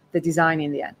inform the design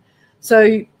in the end.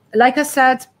 So like I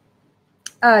said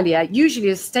earlier, usually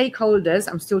the stakeholders,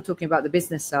 I'm still talking about the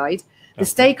business side, the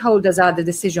stakeholders are the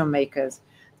decision makers.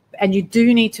 And you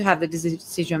do need to have the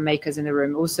decision makers in the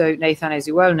room. Also, Nathan, as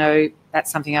you well know,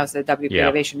 that's something else that WP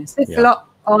Elevation insists a lot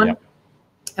on.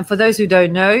 And for those who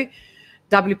don't know,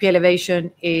 WP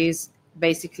Elevation is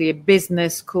basically a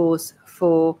business course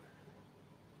for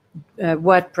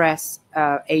WordPress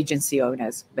agency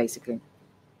owners, basically.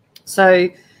 So,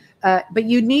 but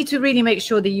you need to really make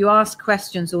sure that you ask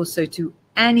questions also to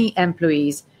any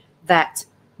employees that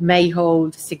may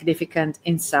hold significant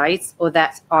insights or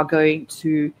that are going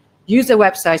to use the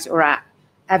website or app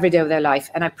every day of their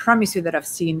life. And I promise you that I've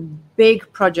seen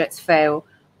big projects fail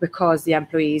because the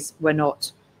employees were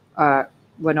not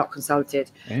consulted.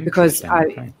 Because at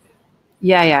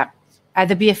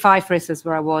the BFI, for instance,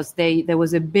 where I was, there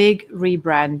was a big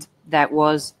rebrand that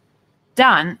was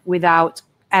done without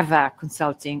ever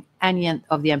consulting any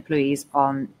of the employees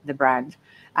on the brand.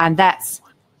 And that's,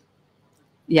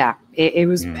 it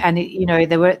was, and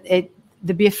there were,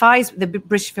 the BFIs, the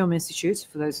British Film Institute,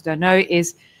 for those who don't know,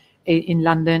 is in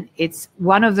London. It's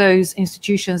one of those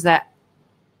institutions that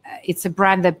it's a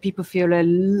brand that people feel a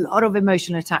lot of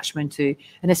emotional attachment to,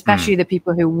 and especially the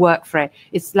people who work for it.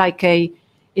 It's like a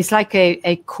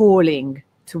calling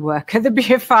to work at the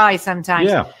BFI sometimes.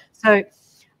 Yeah. So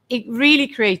it really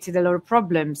created a lot of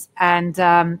problems, and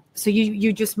so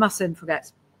you just mustn't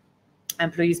forget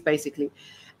employees, basically.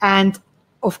 And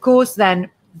of course, then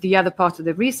the other part of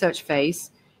the research phase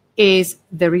is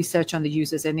the research on the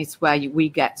users, and it's where we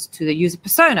get to the user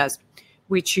personas,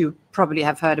 which you probably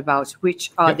have heard about,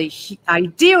 which are the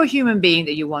ideal human being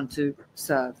that you want to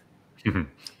serve. Mm-hmm.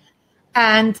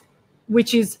 And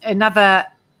which is another,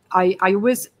 I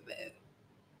always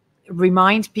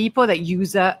remind people that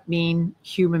user mean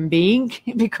human being,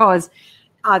 because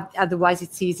otherwise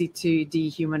it's easy to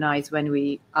dehumanize when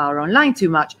we are online too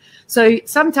much. So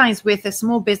sometimes with a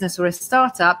small business or a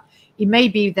startup, it may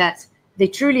be that they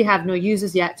truly have no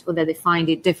users yet, or that they find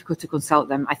it difficult to consult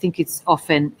them. I think it's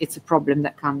a problem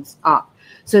that comes up.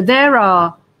 So there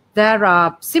are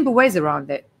simple ways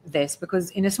around this, because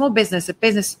in a small business, a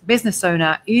business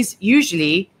owner is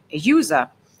usually a user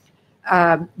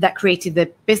that created the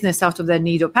business out of their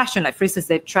need or passion. Like, for instance,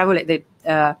 the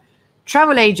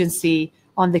travel agency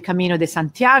on the Camino de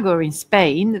Santiago in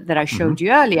Spain that I showed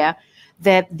you earlier,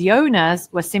 the owners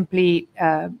were simply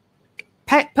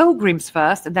pilgrims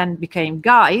first, and then became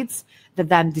guides that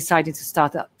then decided to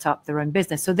start up their own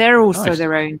business. So they're also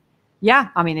their own. Yeah,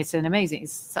 I mean, it's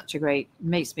such a great,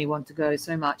 makes me want to go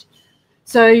so much.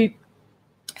 So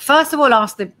first of all,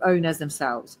 ask the owners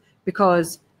themselves,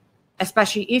 because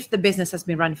especially if the business has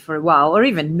been running for a while, or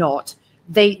even not,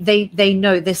 they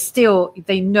know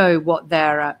what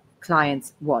their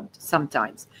clients want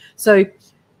sometimes. So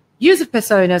user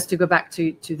personas, to go back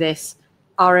to this,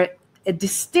 are a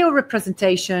distilled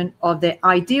representation of the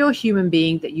ideal human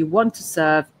being that you want to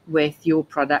serve with your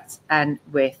products and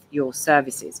with your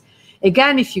services.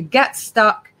 Again, if you get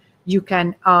stuck, you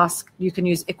can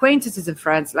use acquaintances and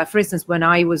friends. Like, for instance, when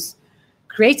I was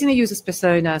creating a user's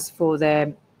personas for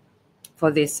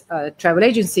this travel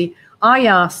agency, I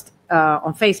asked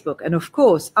on Facebook, and of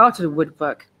course, out of the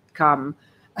woodwork come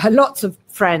lots of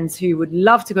friends who would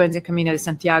love to go into Camino de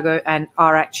Santiago and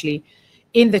are actually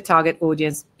in the target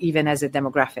audience, even as a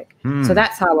demographic. So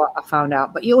that's how I found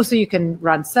out. But you can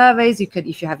run surveys. You could,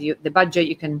 if you have the budget,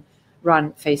 you can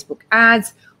run Facebook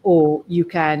ads, or you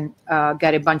can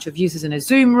get a bunch of users in a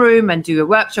Zoom room and do a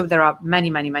workshop. There are many,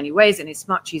 many, many ways, and it's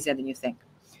much easier than you think.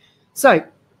 So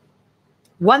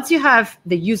once you have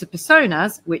the user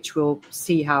personas, which we'll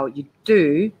see how you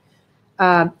do,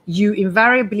 you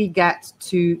invariably get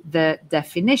to the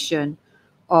definition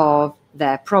of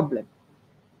their problem.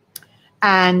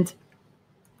 And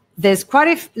there's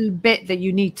quite a bit that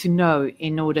you need to know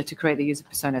in order to create the user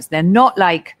personas. They're not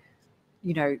like,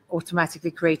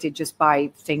 automatically created just by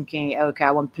thinking, okay,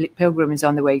 I want pilgrims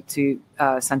on the way to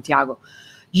Santiago.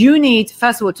 You need,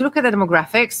 first of all, to look at the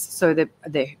demographics, so the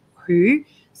who,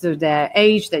 so their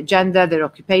age, their gender, their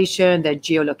occupation, their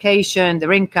geolocation,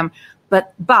 their income,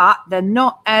 but they're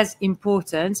not as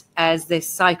important as the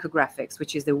psychographics,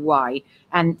 which is the why.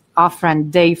 And our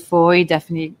friend Dave Foy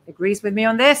definitely agrees with me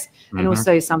on this, and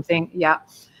also something,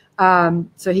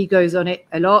 so he goes on it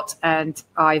a lot, and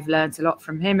I've learned a lot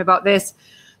from him about this.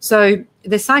 So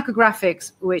the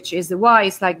psychographics, which is the why,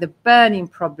 is like the burning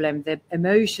problem, the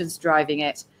emotions driving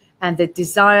it, and the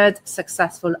desired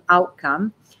successful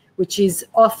outcome, which is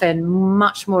often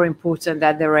much more important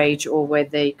than their age or where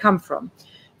they come from.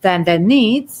 Then their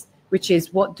needs, which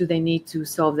is what do they need to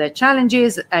solve their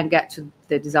challenges and get to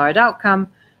the desired outcome.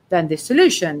 Then the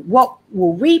solution, what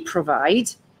will we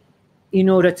provide in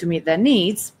order to meet their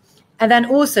needs? And then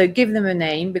also give them a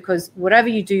name, because whatever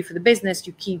you do for the business,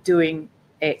 you keep doing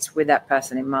it with that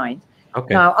person in mind.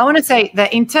 Okay. Now, I want to say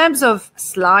that in terms of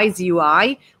slides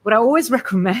UI, what I always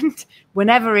recommend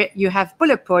whenever you have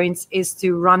bullet points is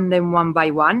to run them one by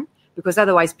one, because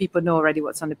otherwise people know already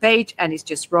what's on the page and it's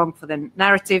just wrong for the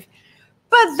narrative.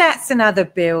 But that's another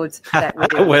build. That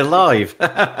we're live.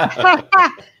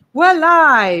 We're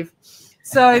live.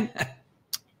 So,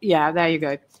 yeah, there you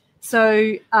go.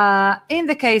 So in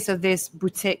the case of this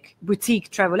boutique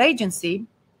travel agency,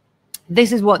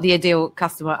 this is what the ideal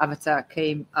customer avatar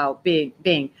came out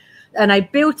being. And I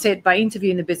built it by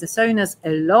interviewing the business owners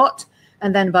a lot,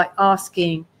 and then by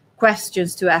asking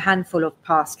questions to a handful of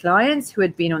past clients who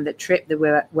had been on the trip that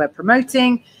we're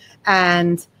promoting.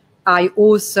 And I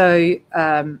also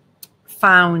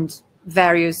found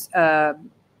various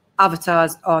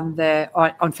avatars on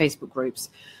Facebook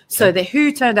groups. So the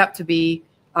who turned out to be,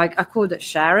 I called it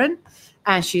Sharon,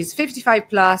 and she's 55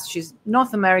 plus, she's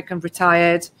North American,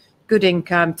 retired, good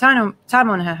income, time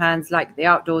on her hands, like the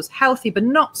outdoors, healthy but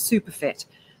not super fit.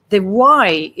 The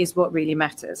why is what really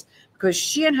matters, because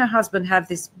she and her husband have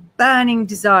this burning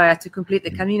desire to complete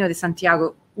the Camino de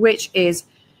Santiago, which is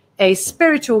a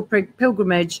spiritual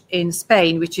pilgrimage in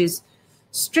Spain, which is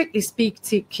strictly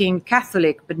speaking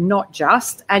Catholic, but not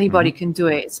just. Anybody can do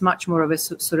it. It's much more of a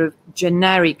sort of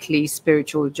generically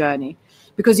spiritual journey,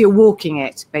 because you're walking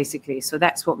it, basically. So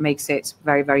that's what makes it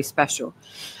very, very special.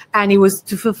 And it was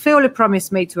to fulfill a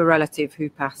promise made to a relative who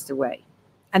passed away.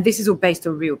 And this is all based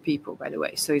on real people, by the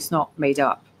way, so it's not made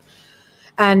up.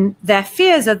 And their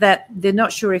fears are that they're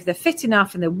not sure if they're fit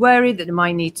enough, and they're worried that they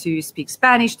might need to speak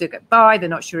Spanish to get by. They're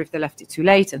not sure if they left it too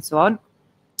late, and so on.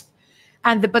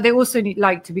 But they also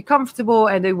like to be comfortable,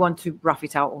 and they want to rough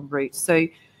it out en route. So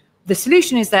the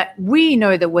solution is that we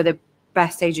know that we're the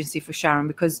best agency for Sharon,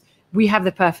 because we have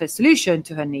the perfect solution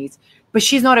to her needs, but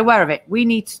she's not aware of it. We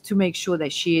need to make sure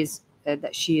that she is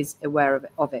aware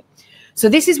of it. So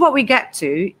this is what we get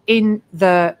to in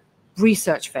the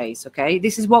research phase. Okay,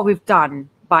 this is what we've done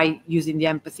by using the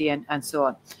empathy and so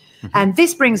on. And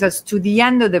this brings us to the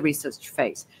end of the research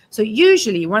phase. So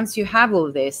usually, once you have all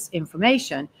this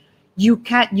information, you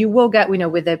will get,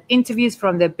 with the interviews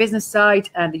from the business side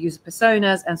and the user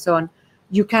personas and so on.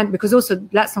 You can, because also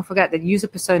let's not forget that user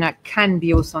persona can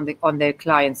be also on the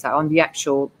client side, on the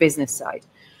actual business side.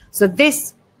 So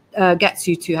this gets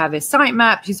you to have a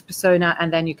sitemap, user persona,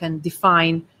 and then you can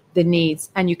define the needs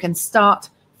and you can start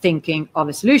thinking of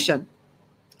a solution.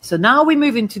 So now we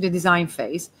move into the design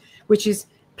phase, which is,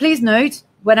 please note,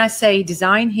 when I say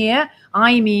design here,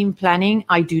 I mean planning.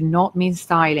 I do not mean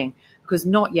styling, because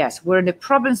not yet. We're in the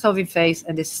problem solving phase,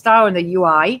 and the style and the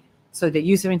UI, so the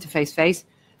user interface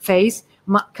phase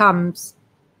comes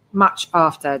much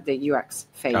after the UX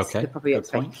phase, the proper UX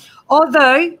phase.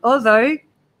 Although,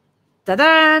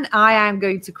 I am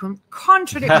going to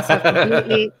contradict myself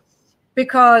completely,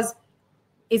 because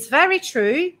it's very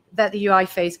true that the UI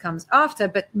phase comes after,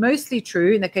 but mostly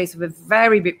true in the case of a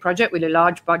very big project with a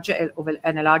large budget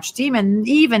and a large team, and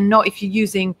even not if you're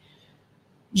using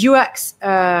UX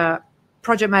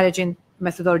project managing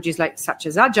methodologies such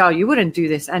as Agile, you wouldn't do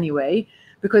this anyway.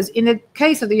 Because in the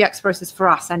case of the UX process for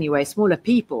us anyway, smaller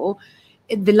people,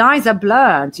 the lines are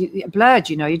blurred.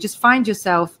 You just find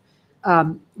yourself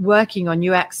working on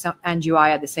UX and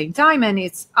UI at the same time, and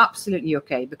it's absolutely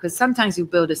okay, because sometimes you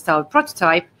build a style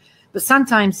prototype, but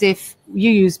sometimes if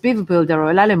you use Beaver Builder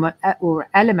or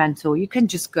Elementor, you can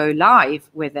just go live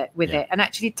with it and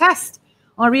actually test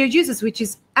on real users, which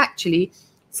is actually,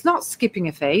 it's not skipping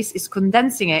a phase, it's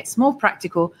condensing it, it's more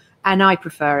practical, and I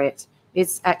prefer it.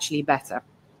 It's actually better.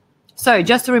 So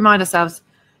just to remind ourselves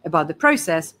about the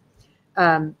process,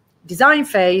 design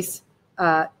phase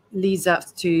leads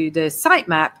us to the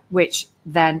sitemap, which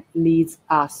then leads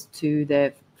us to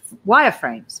the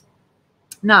wireframes.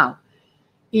 Now,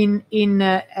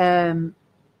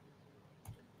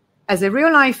 as a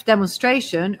real life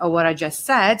demonstration of what I just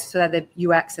said, so that the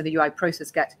UX and the UI process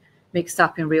get mixed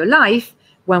up in real life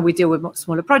when we deal with much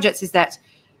smaller projects, is that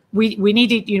we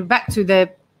needed, back to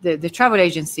the travel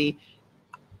agency,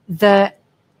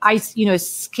 I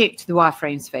skipped the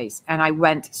wireframes phase, and I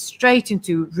went straight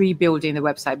into rebuilding the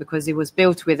website, because it was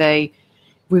built with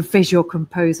Visual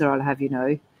Composer, I'll have you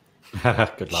know.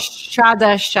 Good luck.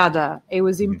 Shudder. It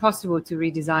was impossible to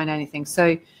redesign anything.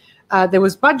 So there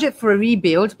was budget for a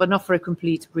rebuild, but not for a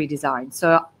complete redesign.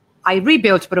 So I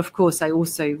rebuilt, but of course I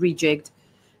also rejigged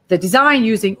the design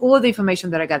using all the information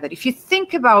that I gathered. If you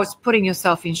think about putting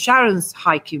yourself in Sharon's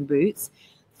hiking boots,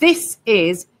 this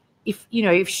is,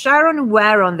 if Sharon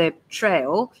were on the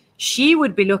trail, she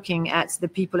would be looking at the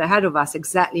people ahead of us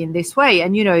exactly in this way.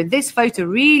 And, this photo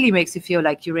really makes you feel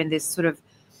like you're in this sort of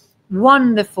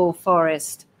wonderful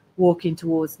forest walking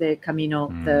towards the Camino,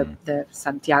 the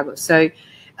Santiago. So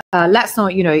let's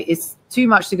not, it's too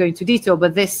much to go into detail,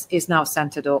 but this is now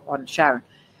centered on Sharon.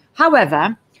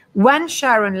 However, when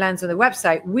Sharon lands on the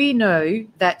website, we know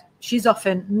that she's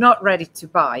often not ready to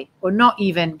buy or not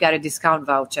even get a discount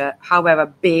voucher,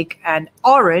 however big and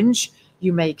orange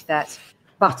you make that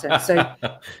button. So,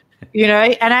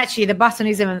 and actually the button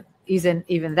isn't isn't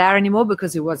even there anymore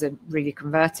because it wasn't really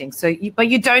converting. So, but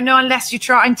you don't know unless you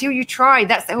try, until you try.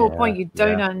 That's the whole point. You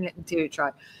don't know until you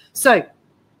try. So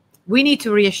we need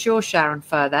to reassure Sharon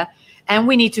further, and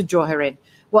we need to draw her in.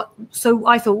 So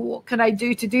I thought, what can I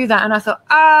do to do that? And I thought,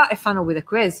 a funnel with a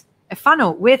quiz. A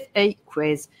funnel with a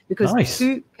quiz, because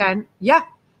who can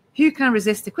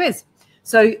resist the quiz?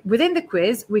 So within the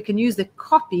quiz, we can use the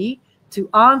copy to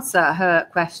answer her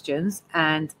questions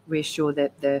and reassure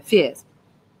her fears.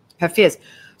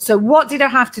 So what did I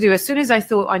have to do? As soon as I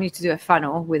thought I need to do a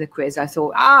funnel with a quiz, I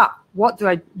thought, what do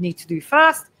I need to do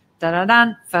first?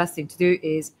 First thing to do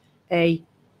is a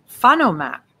funnel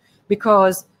map,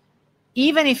 because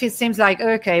even if it seems like,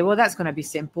 okay, well, that's going to be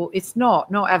simple, it's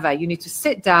not ever. You need to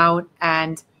sit down,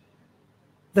 and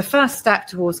the first step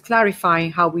towards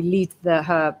clarifying how we lead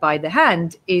her by the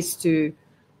hand is to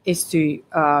do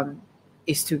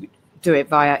it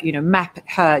via, map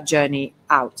her journey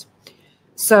out.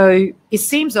 So it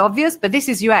seems obvious, but this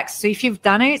is UX. So if you've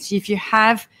done it, if you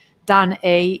have done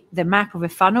the map of a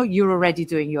funnel, you're already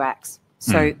doing UX.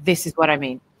 So this is what I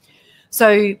mean.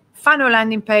 So funnel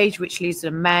landing page, which leads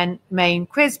to the main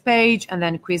quiz page, and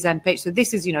then quiz end page. So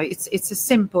this is,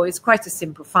 it's quite a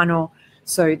simple funnel.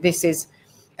 So this is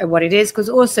what it is, because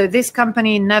also this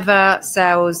company never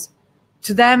sells.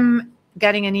 To them,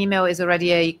 getting an email is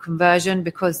already a conversion,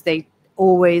 because they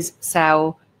always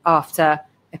sell after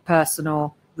a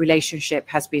personal relationship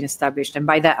has been established. And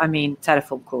by that, I mean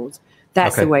telephone calls.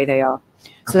 That's the way they are.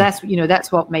 So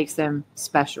that's what makes them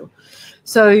special.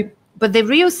 So, but the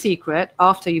real secret,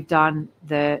 after you've done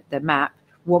the map,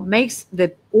 what makes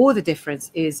all the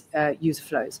difference is user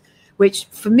flows, which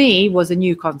for me was a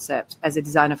new concept as a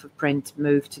designer for print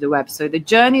moved to the web. So the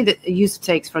journey that a user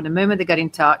takes from the moment they get in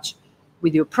touch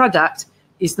with your product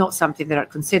is not something that I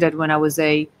considered when I was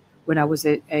a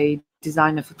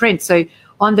designer for print. So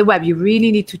on the web, you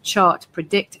really need to chart,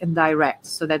 predict, and direct,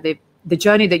 so that the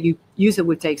journey that you user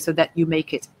will take, so that you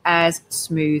make it as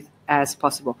smooth as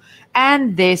possible.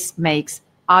 And this makes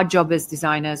our job as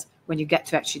designers, when you get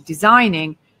to actually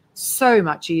designing, so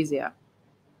much easier.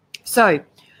 So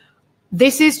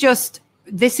this is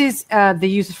the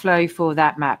user flow for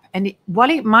that map. And while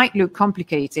it might look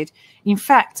complicated, in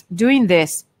fact, doing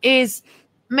this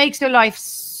makes your life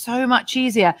so much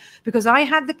easier, because I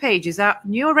had the pages. I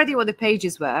knew already what the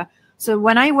pages were. So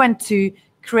when I went to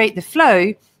create the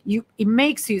flow, it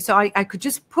makes you, so I could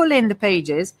just pull in the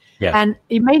pages, and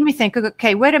it made me think,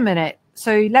 okay, wait a minute.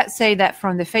 So let's say that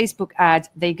from the Facebook ad,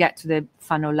 they get to the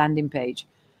funnel landing page.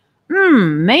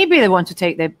 Maybe they want to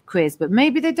take the quiz, but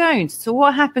maybe they don't. So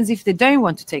what happens if they don't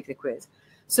want to take the quiz?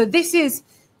 So this is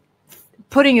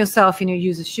putting yourself in your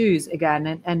user's shoes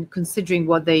again, and considering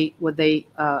what they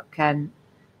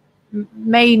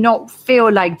may not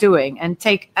feel like doing, and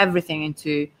take everything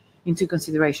into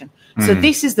consideration. So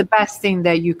this is the best thing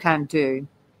that you can do.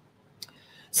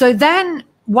 So then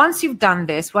once you've done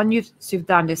this, you've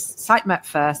done this sitemap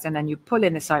first, and then you pull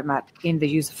in the sitemap in the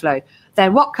user flow,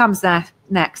 then what comes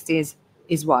next is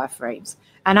wireframes.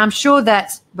 And I'm sure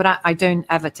that, but I don't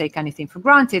ever take anything for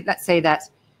granted. Let's say that,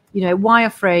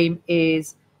 wireframe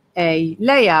is a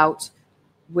layout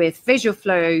with visual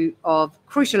flow of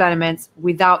crucial elements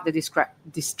without the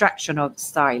distraction of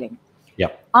styling.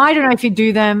 Yep. I don't know if you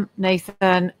do them,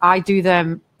 Nathan. I do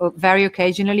them very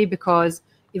occasionally, because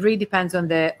it really depends on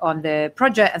the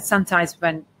project, and sometimes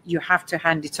when you have to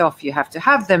hand it off, you have to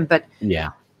have them. But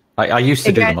I used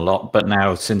to do them a lot, but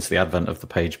now since the advent of the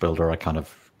page builder, I kind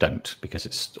of don't, because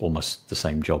it's almost the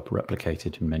same job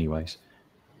replicated in many ways.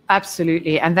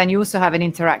 Absolutely. And then you also have an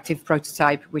interactive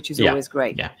prototype, which is always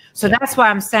great. So that's why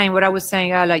I'm saying what I was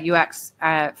saying earlier, UX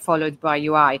followed by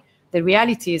UI. The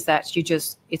reality is that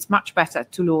it's much better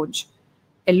to launch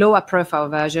a lower profile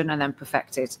version and then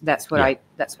perfect it. That's what I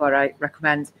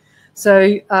recommend.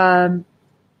 So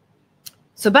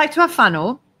so back to our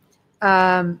funnel,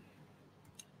 to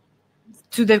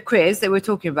the quiz that we're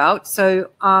talking about. So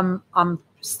I'm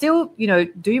still,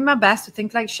 doing my best to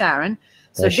think like Sharon.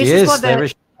 So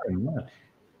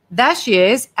there she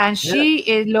is, and she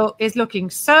is looking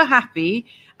so happy,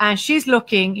 and she's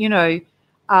looking,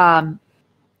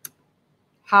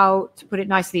 how to put it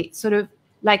nicely, sort of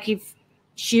like, if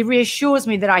she reassures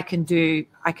me that I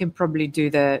can probably do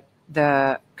the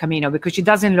Camino, because she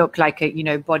doesn't look like a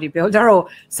bodybuilder or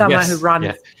someone who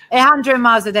runs 100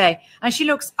 miles a day, and she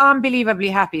looks unbelievably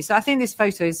happy. So I think this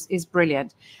photo is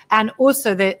brilliant. And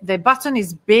also the button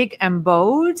is big and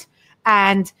bold,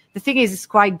 and the thing is, it's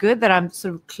quite good that I'm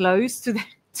sort of close to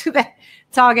the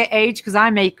target age, because I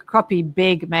make copy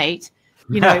big, mate.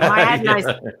 My headlines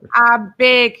are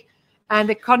big. and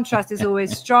the contrast is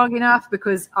always strong enough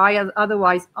because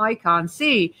otherwise I can't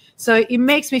see. So it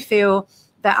makes me feel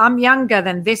that I'm younger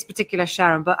than this particular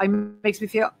Sharon, but it makes me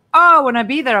feel, oh, I want to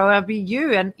be there, I want to be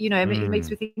you. And, you know, it makes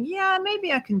me think, yeah,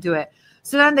 maybe I can do it.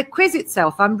 So then the quiz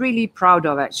itself, I'm really proud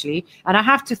of, actually. And I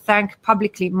have to thank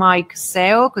publicly Mike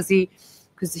Sale,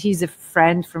 because he's a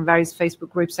friend from various Facebook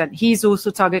groups, and he's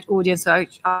also target audience. So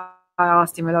I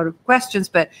asked him a lot of questions,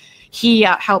 but he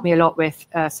helped me a lot with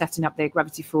setting up the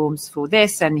gravity forms for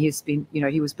this. And he's been, you know,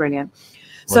 he was brilliant.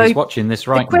 Well, so he's watching this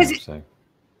right now. So.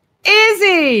 Is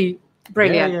he?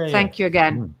 Brilliant. Yeah. Thank you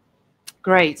again.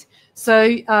 Great.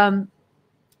 So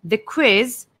the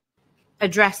quiz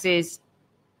addresses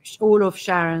all of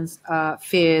Sharon's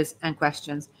fears and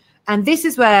questions. And this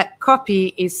is where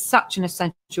copy is such an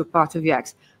essential part of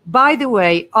UX. By the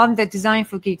way, on the Design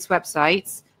for Geeks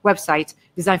website,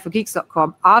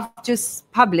 designforgeeks.com, I've just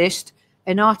published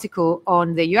an article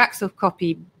on the UX of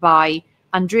copy by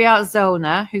Andrea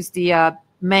Zollner, who's the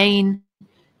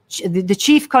the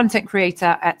chief content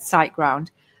creator at SiteGround.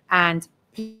 And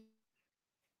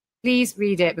please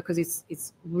read it because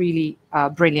it's really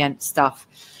brilliant stuff.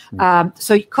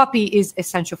 So copy is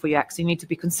essential for UX. You need to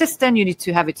be consistent. You need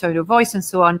to have a tone of voice and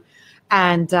so on.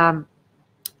 And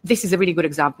this is a really good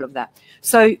example of that.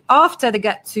 So after they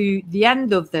get to the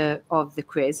end of the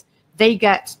quiz, they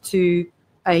get to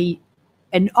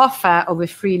an offer of a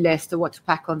free list of what to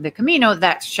pack on the Camino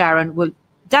that Sharon will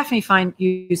definitely find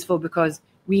useful, because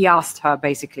we asked her,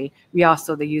 basically. We asked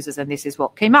all the users, and this is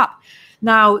what came up.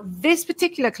 Now, this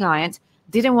particular client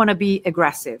didn't want to be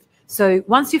aggressive. So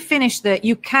once you finish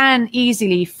you can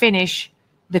easily finish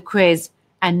the quiz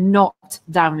and not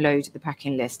download the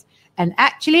packing list. And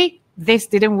actually, this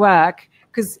didn't work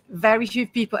because very few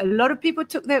people, a lot of people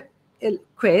took the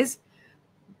quiz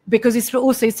because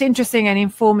it's interesting and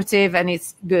informative and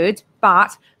it's good,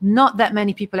 but not that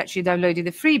many people actually downloaded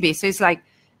the freebie. So it's like,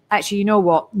 actually, you know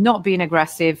what? Not being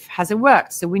aggressive hasn't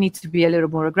worked. So we need to be a little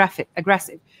more aggressive,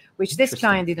 which this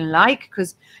client didn't like,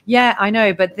 because, yeah, I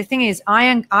know. But the thing is,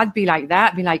 I'd be like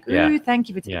that. I'd be like, ooh, thank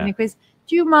you for taking the quiz.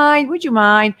 Do you mind? Would you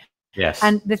mind? Yes.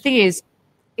 And the thing is,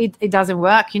 it doesn't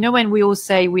work. You know, when we all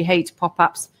say we hate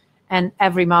pop-ups and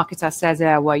every marketer says,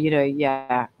 well, you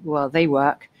know, well, they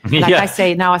work. Like I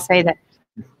say that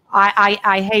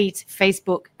I hate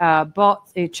Facebook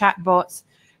chat bots,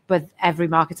 but every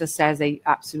marketer says they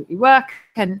absolutely work.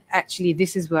 And actually,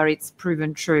 this is where it's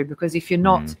proven true, because if you're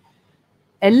not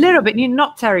you're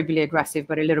not terribly aggressive,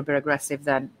 but a little bit aggressive,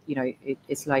 then, you know,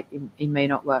 it's like it may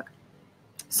not work.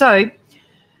 So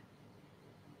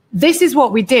this is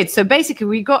what we did. So basically,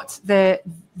 we got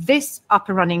this up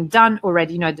and running, done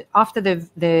already. You know, after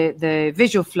the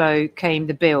visual flow came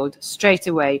the build straight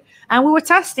away, and we were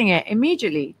testing it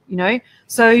immediately. You know,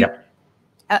 so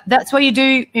that's what you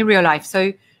do in real life.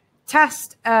 So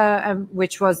test,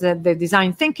 which was the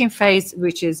design thinking phase,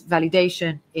 which is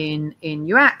validation in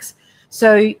UX.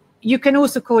 So you can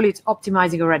also call it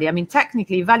optimizing already. I mean,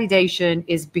 technically, validation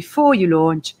is before you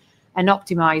launch, and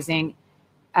optimization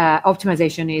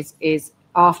is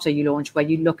after you launch, where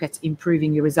you look at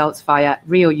improving your results via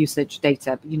real usage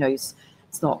data. You know, it's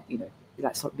not, you know,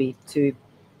 let's not be too,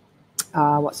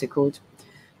 what's it called?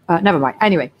 Never mind.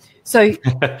 Anyway, so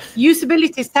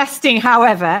usability testing,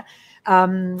 however,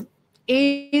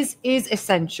 is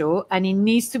essential, and it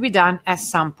needs to be done at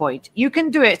some point. You can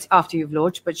do it after you've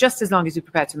launched, but just as long as you're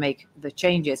prepared to make the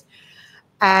changes.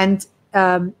 And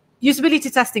usability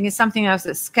testing is something else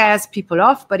that scares people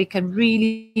off, but it can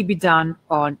really be done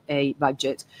on a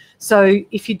budget. So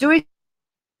if you do it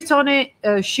on a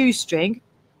shoestring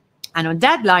and on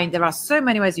deadline, there are so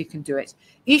many ways you can do it.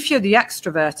 If you're the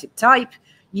extroverted type,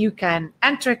 you can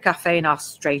enter a cafe and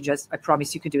ask strangers. I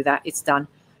promise you can do that. It's done.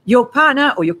 Your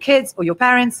partner or your kids or your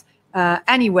parents,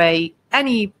 anyone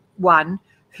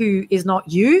who is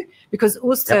not you, because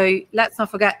also let's not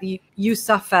forget you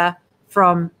suffer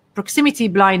from proximity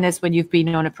blindness when you've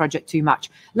been on a project too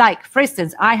much. Like, for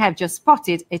instance, I have just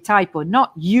spotted a typo,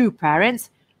 not you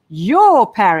parents,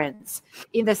 your parents,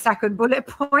 in the second bullet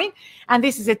point. And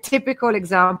this is a typical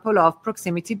example of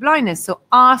proximity blindness. So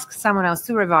ask someone else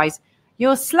to revise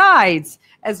your slides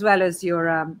as well as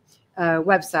your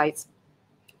websites.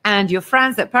 And your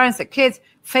friends, their parents, their kids.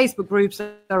 Facebook groups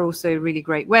are also a really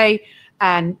great way.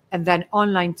 And then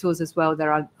online tools as well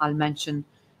that I'll mention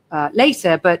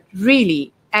later. But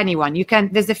really, anyone, you can,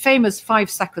 there's a famous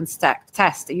 5-second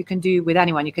test that you can do with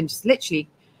anyone. You can just literally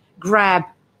grab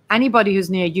anybody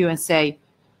who's near you and say,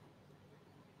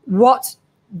 what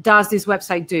does this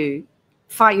website do?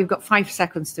 You've got 5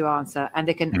 seconds to answer, and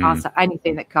they can answer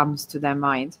anything that comes to their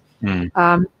mind.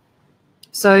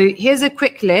 So here's a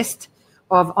quick list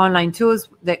of online tools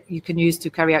that you can use to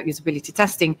carry out usability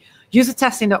testing.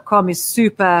 Usertesting.com is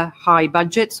super high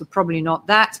budget, so probably not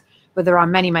that, but there are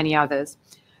many, many others.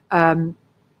 Don't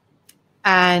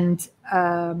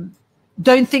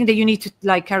think that you need to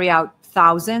like carry out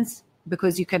thousands,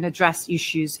 because you can address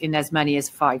issues in as many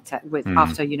as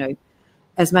after, you know,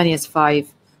 as many as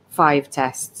five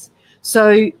tests.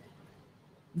 So,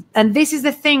 and this is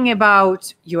the thing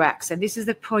about UX, and this is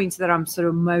the point that I'm sort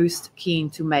of most keen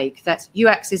to make, that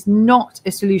UX is not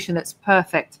a solution that's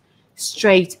perfect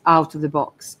straight out of the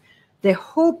box. The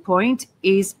whole point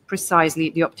is precisely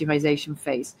the optimization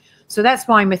phase. So that's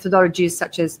why methodologies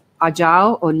such as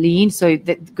Agile or Lean, so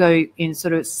that go in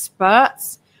sort of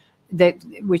spurts,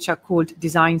 which are called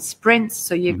design sprints.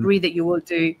 So you agree that you will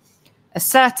do a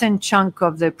certain chunk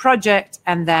of the project,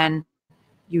 and then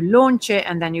you launch it,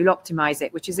 and then you'll optimize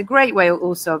it, which is a great way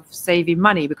also of saving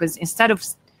money, because instead of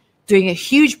doing a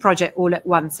huge project all at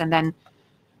once and then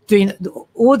doing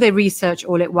all the research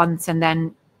all at once, and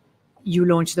then you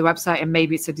launch the website and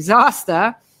maybe it's a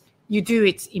disaster, you do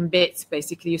it in bits.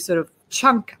 Basically, you sort of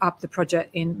chunk up the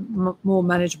project in more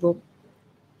manageable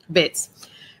bits.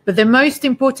 But the most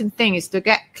important thing is to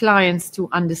get clients to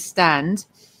understand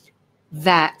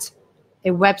that a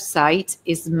website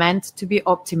is meant to be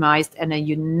optimized, and then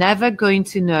you're never going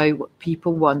to know what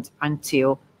people want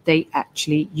until they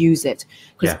actually use it.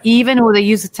 Because even all the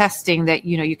user testing that,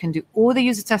 you know, you can do all the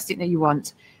user testing that you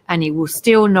want, and it will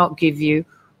still not give you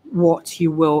what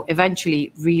you will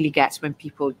eventually really get when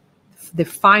people, the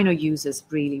final users,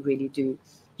 really do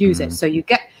use it. So you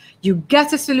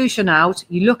get a solution out,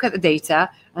 you look at the data,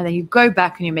 and then you go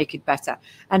back and you make it better.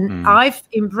 And I've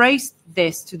embraced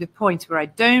this to the point where I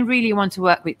don't really want to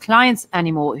work with clients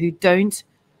anymore who don't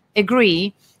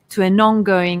agree to an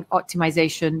ongoing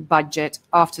optimization budget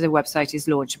after the website is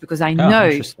launched, because I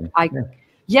know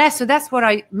so that's what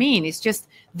I mean. It's just,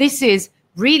 this is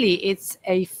really, it's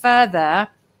a further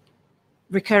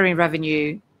recurring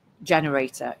revenue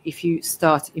generator if you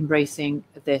start embracing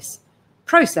this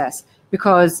process,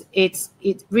 because it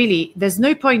really, there's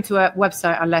no point to a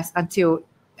website until,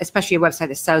 especially a website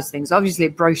that sells things. Obviously, a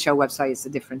brochure website is a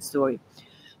different story.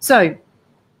 So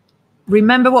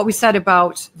remember what we said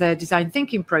about the design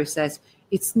thinking process.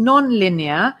 It's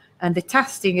non-linear, and the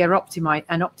testing and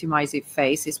optimize it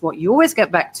phase is what you always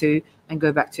get back to, and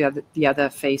go back to the other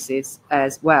phases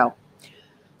as well.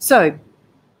 So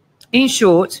in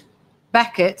short,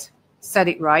 back it, set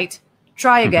it right,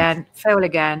 try again, fail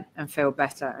again, and fail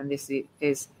better. And this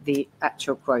is the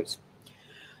actual quote.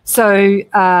 So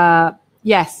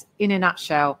yes, in a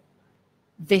nutshell,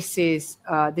 this is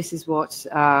what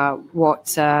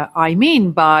I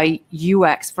mean by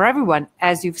UX for everyone.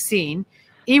 As you've seen,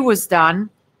 it was done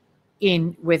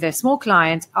with a small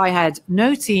client. I had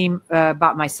no team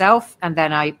but myself, and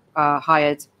then I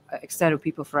hired external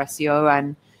people for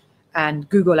SEO and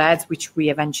Google Ads, which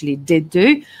we eventually did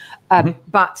do.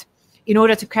 But in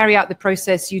order to carry out the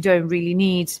process, you don't really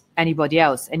need anybody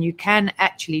else, and you can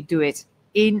actually do it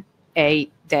in a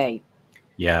day.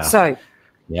 Yeah. So,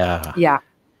 yeah.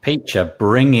 Piccia,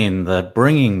 bringing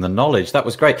the knowledge. That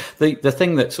was great. The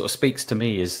thing that sort of speaks to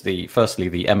me is firstly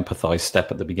the empathize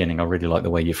step at the beginning. I really like the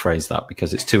way you phrase that,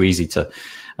 because it's too easy to,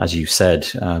 as you said,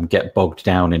 get bogged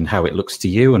down in how it looks to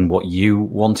you and what you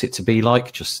want it to be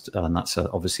like. And that's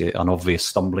obviously an obvious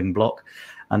stumbling block.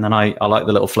 And then I like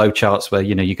the little flow charts where,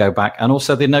 you know, you go back, and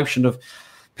also the notion of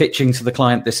pitching to the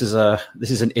client. This is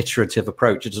an iterative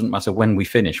approach. It doesn't matter when we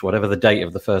finish, whatever the date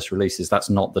of the first release is, that's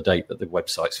not the date that the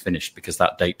website's finished, because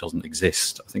that date doesn't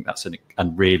exist. I think that's a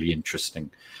really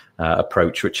interesting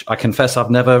approach, which I confess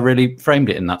I've never really framed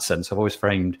it in that sense. I've always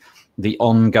framed the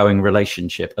ongoing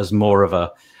relationship as more of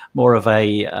a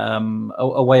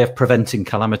way of preventing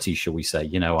calamity, shall we say?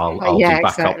 You know, I'll do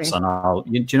backups,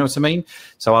 exactly. And do you know what I mean?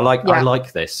 So I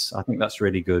like this. I think that's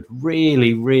really good,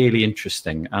 really, really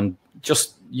interesting, and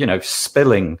just, you know,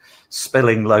 spilling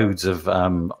loads of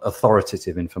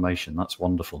authoritative information. That's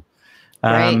wonderful.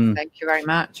 Great, thank you very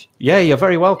much. Yeah, you're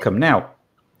very welcome. Now,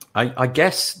 I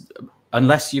guess,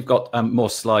 unless you've got more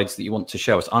slides that you want to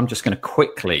show us, I'm just going to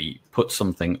quickly put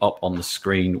something up on the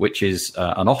screen, which is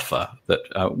an offer that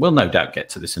we'll no doubt get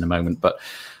to this in a moment, but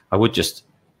I would just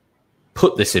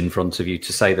put this in front of you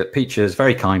to say that Piccia is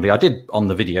very kindly, I did on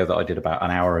the video that I did about an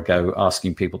hour ago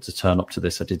asking people to turn up to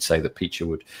this, I did say that Piccia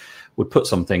would put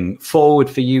something forward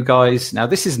for you guys. Now,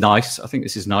 this is nice. I think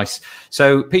this is nice.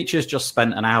 So Piccia's just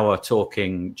spent an hour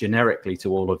talking generically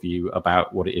to all of you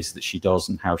about what it is that she does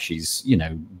and how she's, you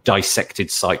know,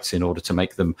 dissected sites in order to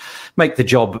make the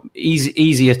job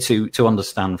easier to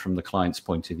understand from the client's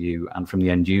point of view and from the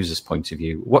end user's point of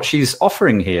view. What she's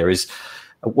offering here is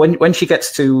When she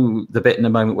gets to the bit in a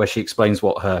moment where she explains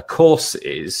what her course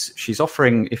is, she's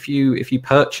offering, if you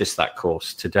purchase that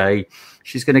course today,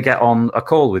 she's going to get on a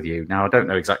call with you. Now, I don't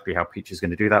know exactly how Piccia's going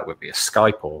to do that, would be a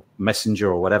Skype or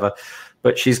Messenger or whatever,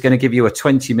 but she's going to give you a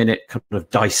 20-minute kind of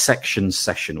dissection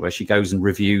session where she goes and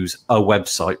reviews a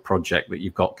website project that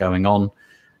you've got going on.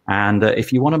 And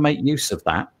if you want to make use of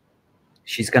that,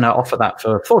 she's going to offer that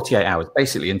for 48 hours,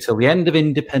 basically until the end of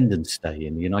Independence Day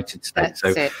in the United States.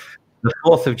 That's it. The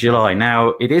 4th of July.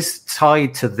 Now, it is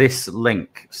tied to this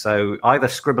link, so either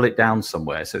scribble it down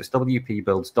somewhere. So it's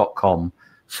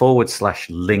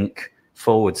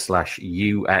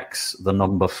wpbuilds.com/link/UX, the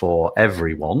number for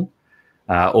everyone.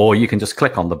 Or you can just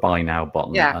click on the buy now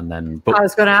button and then book. I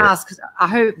was going to ask, I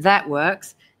hope that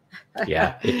works.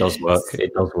 Yeah, it does work.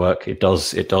 It does work. It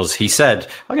does. He said,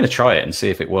 I'm going to try it and see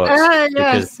if it works.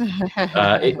 Yes.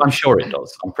 I'm sure it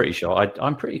does. I'm pretty sure.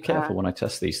 I'm pretty careful when I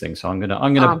test these things. So I'm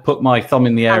gonna put my thumb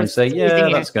in the air and say, yeah,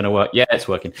 that's going to work. Yeah, it's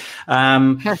working.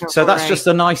 So that's just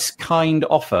a nice, kind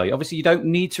offer. Obviously, you don't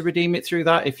need to redeem it through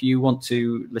that. If you want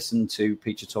to listen to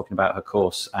Piccia talking about her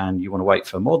course and you want to wait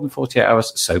for more than 48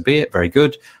 hours, so be it. Very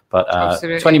good. But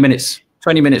 20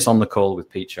 minutes on the call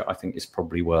with Piccia, I think is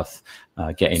probably worth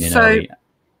getting in early.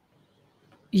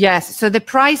 Yes. So the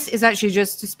price is actually,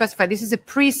 just to specify, this is a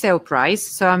pre-sale price.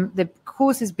 So the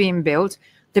course is being built.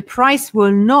 The price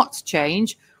will not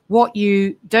change. What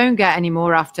you don't get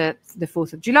anymore after the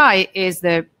 4th of July is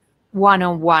the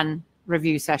one-on-one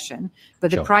review session. But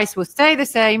the price will stay the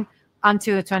same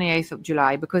until the 28th of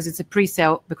July because it's a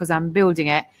pre-sale, because I'm building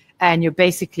it. And you're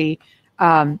basically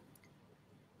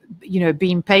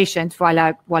being patient while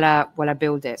I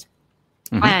build it.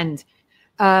 And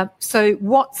so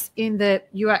what's in the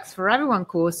UX for Everyone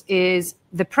course is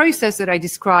the process that I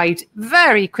described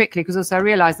very quickly, because also I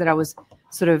realized that I was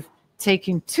sort of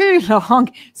taking too long.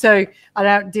 So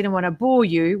I didn't want to bore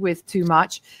you with too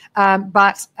much.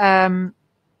 But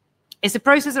it's a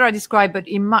process that I described, but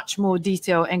in much more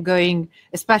detail and going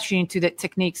especially into the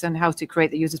techniques on how to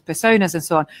create the user's personas and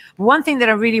so on. But one thing that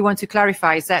I really want to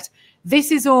clarify is that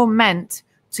this is all meant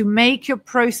to make your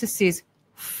processes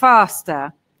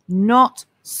faster, not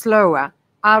slower.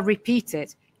 I'll repeat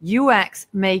it. UX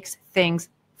makes things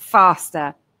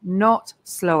faster, not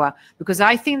slower. Because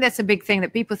I think that's a big thing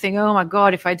that people think, oh my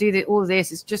God, if I do all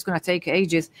this, it's just going to take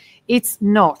ages. It's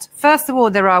not. First of all,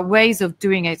 there are ways of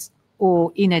doing it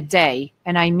or in a day,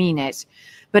 and I mean it.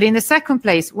 But in the second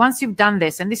place, once you've done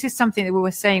this, and this is something that we were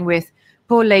saying with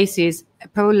Paul Lacey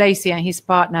and his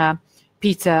partner,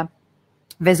 Peter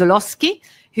Wesolowski,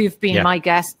 who've been my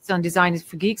guests on Designers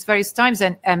for Geeks various times.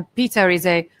 And Peter is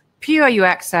a pure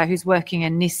UXer who's working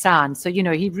in Nissan. So,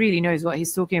 he really knows what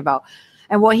he's talking about.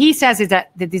 And what he says is that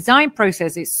the design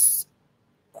process is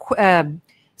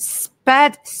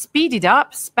sped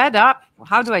up.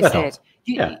 How do I say it?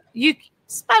 You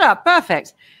sped up,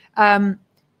 perfect,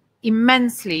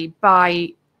 immensely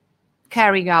by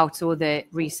carrying out all the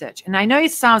research. And I know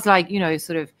it sounds like,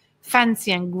 sort of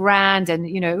fancy and grand and,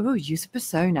 user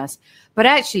personas, but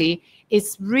actually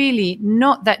it's really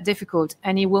not that difficult,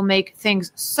 and it will make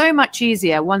things so much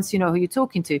easier once you know who you're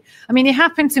talking to. I mean, it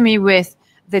happened to me with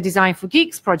the Design for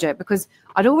Geeks project because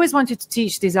I'd always wanted to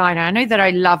teach design. I know that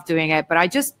I love doing it, but I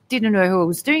just didn't know who I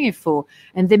was doing it for.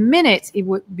 And the minute it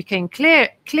became clear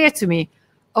to me,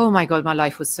 oh my God, my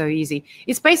life was so easy.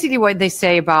 It's basically what they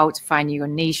say about finding your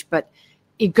niche, but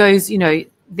it goes,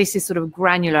 this is sort of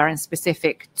granular and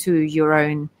specific to your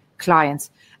own clients.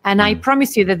 And I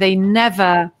promise you that they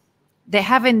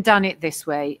haven't done it this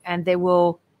way, and they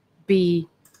will be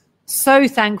so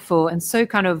thankful and so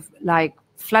kind of like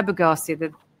flabbergasted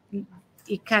that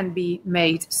it can be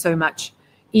made so much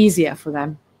easier for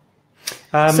them.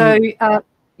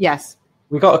 Yes.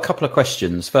 We got a couple of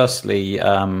questions. Firstly,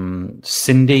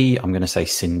 Cindy, I'm going to say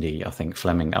Cindy, I think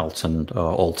Fleming Alton,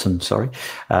 sorry.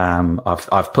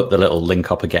 I've put the little link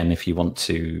up again if you want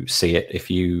to see it. If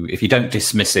you don't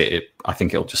dismiss it, I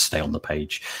think it'll just stay on the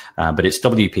page. But it's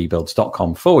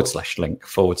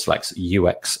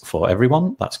wpbuilds.com/link/UX for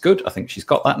everyone. That's good. I think she's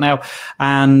got that now.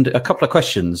 And a couple of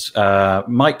questions.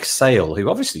 Mike Sale, who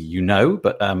obviously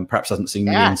but perhaps hasn't seen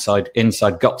the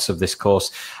inside guts of this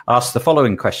course, asked the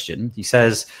following question. He says,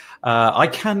 I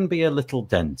can be a little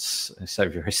dense, so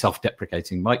very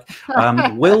self-deprecating, Mike.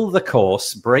 Will the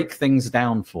course break things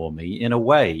down for me in a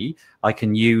way I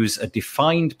can use a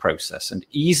defined process and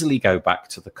easily go back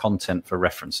to the content for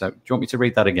reference? So do you want me to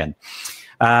read that again?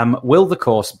 Will the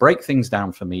course break things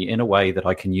down for me in a way that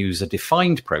I can use a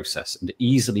defined process and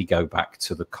easily go back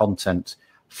to the content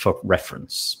for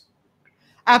reference?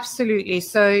 Absolutely.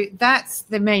 So that's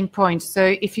the main point.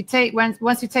 So if you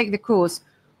once you take the course,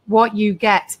 what you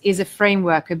get is a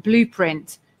framework, a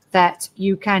blueprint that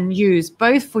you can use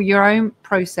both for your own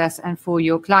process and for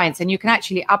your clients, and you can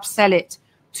actually upsell it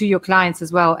to your clients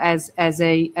as well as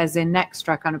an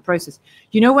extra kind of process.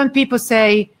 You know, when people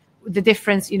say the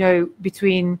difference, you know,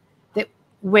 between the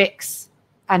Wix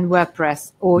and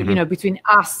WordPress, or you know, between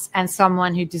us and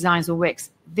someone who designs on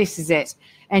Wix, this is it.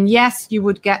 And yes, you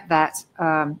would get that,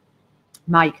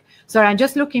 Mike. Sorry, I'm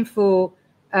just looking for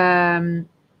the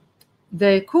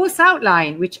course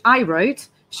outline, which I wrote.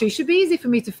 So it should be easy for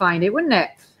me to find it, wouldn't it?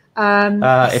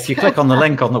 If you click on the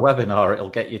link on the webinar, it'll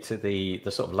get you to the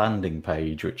sort of landing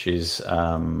page, which is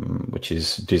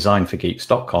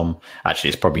designforgeeks.com. Actually,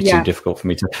 it's probably too difficult for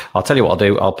me to. I'll tell you what I'll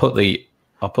do. I'll put the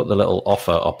little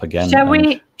offer up again.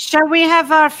 Shall we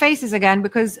have our faces again?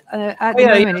 Because at the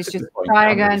moment it's just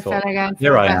try again, fail again.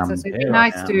 Here I am. So it'd be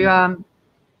nice to.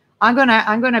 I'm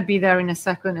gonna be there in a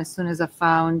second as soon as I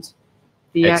found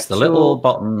the. It's the little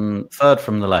button, third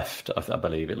from the left, I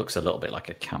believe. It looks a little bit like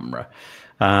a camera.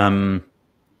 And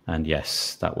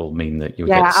yes, that will mean that you'll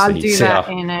get to see. I'll do that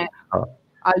in it. I'll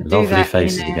do lovely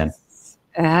faces again.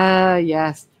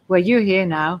 Yes. Well, you're here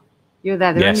now. You're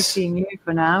there. They're only seeing you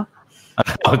for now.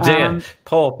 Oh dear,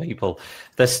 poor people.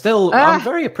 They're still. I'm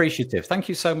very appreciative. Thank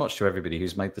you so much to everybody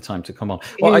who's made the time to come on.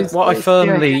 What I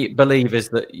firmly believe is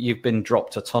that you've been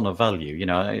dropped a ton of value. You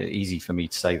know, easy for me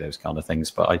to say those kind of things,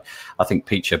 but I think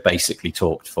Piccia basically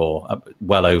talked for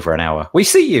well over an hour. We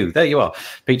see you. There you are.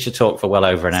 Piccia talked for well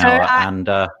over an hour, and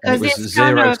it was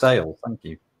zero sales. Thank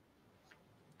you.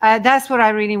 That's what I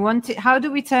really wanted. How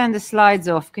do we turn the slides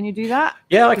off? Can you do that?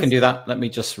 Yeah, I can do that. Let me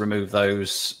just remove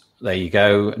those. There you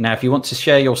go. Now, if you want to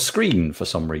share your screen for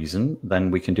some reason,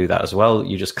 then we can do that as well.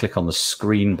 You just click on the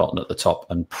screen button at the top,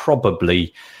 and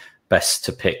probably best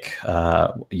to pick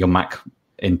your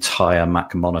entire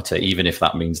Mac monitor, even if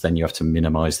that means then you have to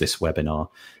minimize this webinar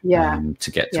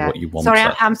to get to what you want. Sorry,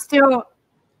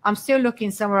 I'm still looking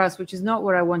somewhere else, which is not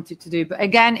what I wanted to do. But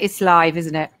again, it's live,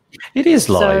 isn't it? It is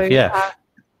live, yeah.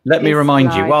 Let me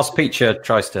remind you, whilst Piccia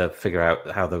tries to figure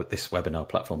out how this webinar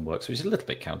platform works, which is a little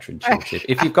bit counterintuitive,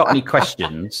 if you've got any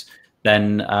questions,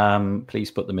 then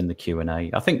please put them in the Q&A.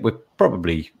 I think we've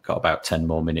probably got about 10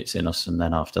 more minutes in us, and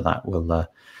then after that,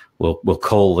 we'll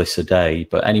call this a day.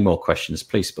 But any more questions,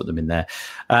 please put them in there.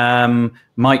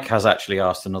 Mike has actually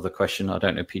asked another question. I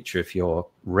don't know, Piccia, if you're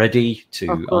ready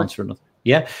to answer another.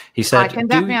 Yeah, he said. I can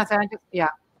definitely answer. Yeah.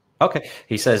 Okay,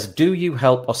 he says, do you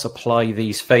help us apply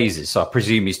these phases? So I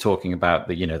presume he's talking about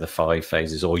the 5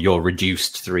 phases, or your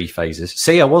reduced 3 phases.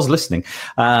 See, I was listening.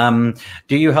 Do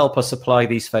you help us apply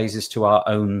these phases to our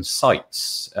own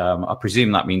sites? I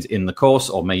presume that means in the course,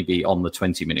 or maybe on the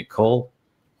 20-minute call.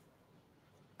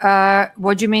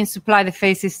 What do you mean supply the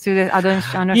phases to the?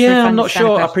 I'm not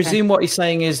sure. I presume what he's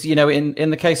saying is, in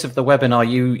the case of the webinar,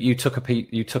 you took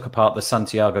apart the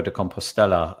Santiago de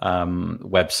Compostela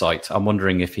website. I'm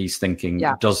wondering if he's thinking,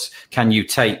 can you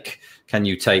take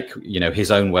his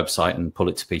own website and pull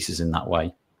it to pieces in that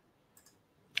way?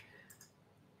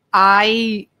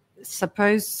 I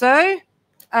suppose so.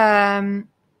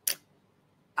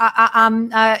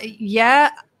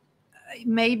 Yeah.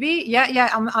 Maybe, yeah.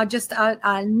 I'm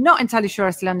not entirely sure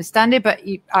I still understand it, but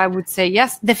I would say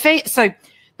yes. So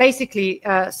basically,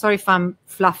 sorry if I'm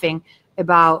fluffing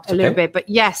about a little bit, but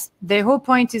yes, the whole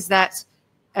point is that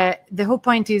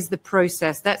the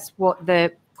process. That's what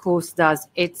the course does.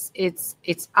 It's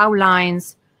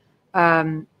outlines.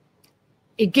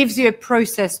 It gives you a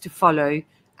process to follow,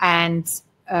 and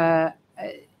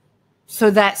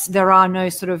so that there are no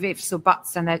sort of ifs or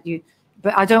buts, and that you.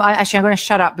 But I'm going to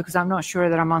shut up because I'm not sure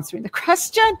that I'm answering the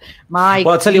question. Mike,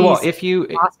 well, I'll tell you what,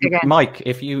 Mike,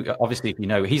 if you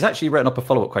know, he's actually written up a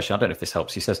follow-up question. I don't know if this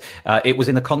helps. He says, it was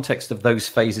in the context of those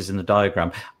phases in the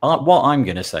diagram. What I'm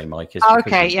going to say, Mike, is...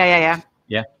 Okay, yeah.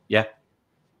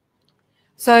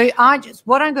 So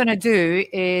what I'm going to do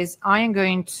is I am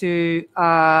going to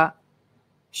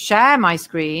share my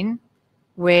screen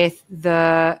with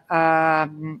the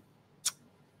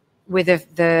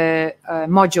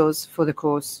modules for the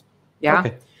course.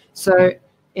 Okay. So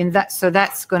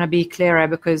that's going to be clearer,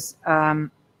 because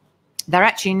they're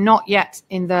actually not yet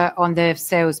on the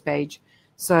sales page.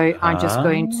 So I'm just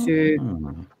going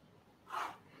to.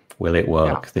 Will it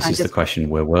work? This is the question.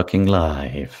 We're working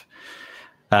live.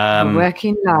 We're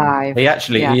working live. He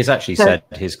has actually said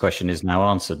his question is now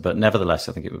answered, but nevertheless,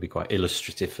 I think it would be quite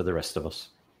illustrative for the rest of us.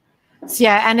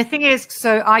 Yeah, and the thing is,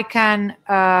 so I can.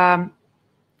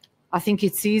 I think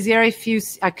it's easier if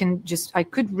I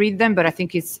could read them, but I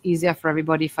think it's easier for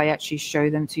everybody if I actually show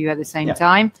them to you at the same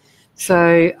time.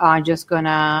 So I'm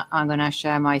gonna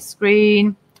share my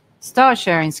screen, start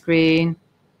sharing screen,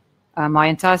 my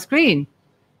entire screen.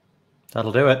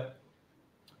 That'll do it.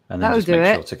 And then That'll just make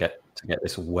do sure to get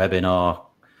this webinar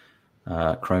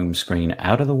Chrome screen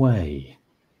out of the way.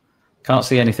 Can't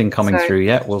see anything coming through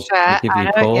yet. We'll give you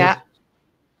a pause.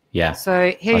 Yeah.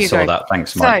 So here you go. I saw that.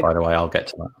 Thanks, Mike, by the way. I'll get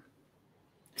to that.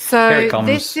 So here it comes.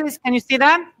 This is, can you see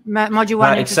that? Module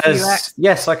 1 it says, UX.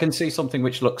 Yes, I can see something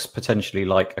which looks potentially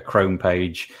like a Chrome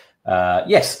page.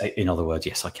 Yes, in other words,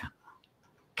 yes, I can.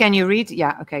 Can you read?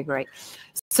 Yeah, okay, great.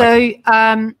 So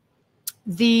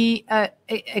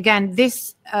again,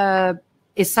 this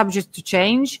is subject to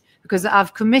change because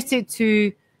I've committed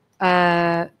to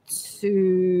for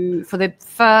the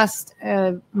first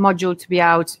module to be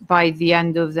out by the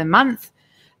end of the month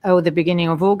or the beginning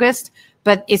of August,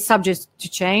 but it's subject to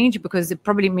change because it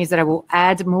probably means that I will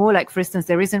add more. Like, for instance,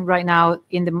 there isn't right now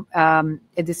in the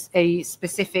it is a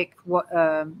specific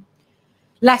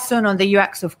lesson on the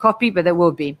UX of copy, but there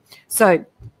will be. So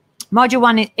module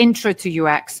 1 is intro to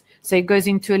UX. So it goes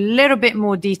into a little bit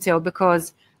more detail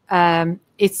because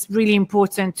it's really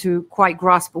important to quite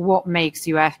grasp what makes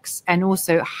UX and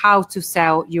also how to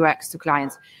sell UX to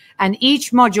clients. And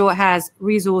each module has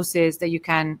resources that you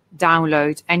can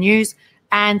download and use,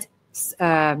 and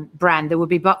brand. They will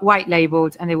be white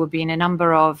labeled, and they will be in a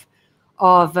number of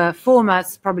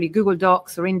formats, probably Google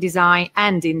Docs or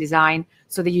InDesign,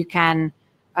 so that you can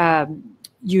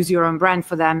use your own brand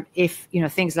for them. If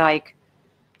things like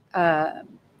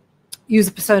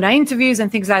user persona interviews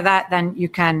and things like that, then you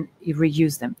can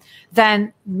reuse them.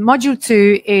 Then module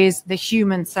 2 is the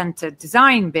human-centered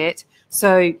design bit,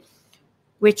 so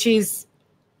which is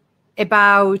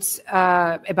about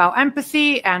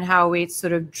empathy and how it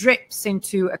sort of drips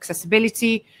into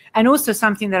accessibility, and also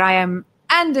something that I am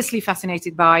endlessly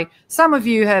fascinated by. Some of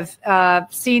you have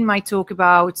seen my talk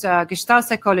about Gestalt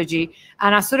psychology,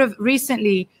 and I sort of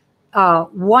recently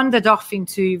wandered off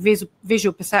into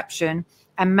visual perception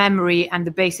and memory and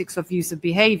the basics of user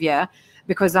behavior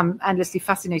because I'm endlessly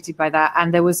fascinated by that.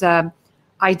 And there was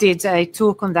I did a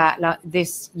talk on that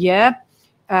this year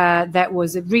that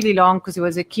was really long because it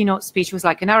was a keynote speech. It was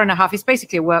like an hour and a half. It's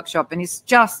basically a workshop, and it's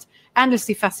just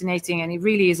endlessly fascinating, and it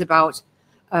really is about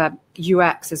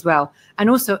UX as well, and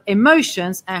also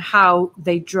emotions and how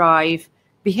they drive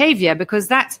behavior, because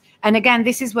and again,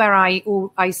 this is where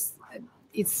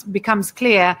it becomes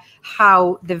clear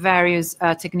how the various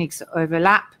techniques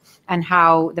overlap and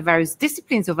how the various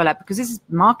disciplines overlap, because this is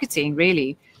marketing,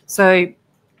 really. So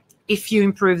if you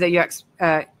improve the UX,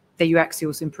 you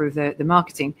also improve the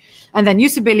marketing. And then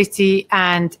usability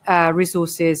and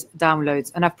resources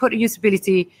downloads. And I've put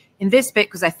usability in this bit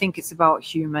because I think it's about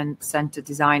human-centered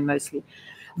design mostly.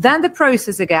 Then the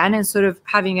process again, and sort of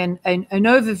having an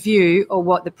overview of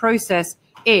what the process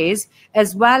is,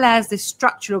 as well as the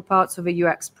structural parts of a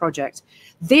UX project.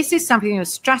 This is something,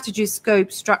 strategy,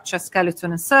 scope, structure,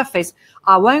 skeleton, and surface.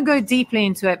 I won't go deeply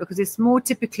into it because it's more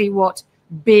typically what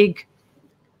big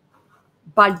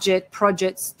budget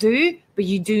projects do, but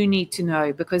you do need to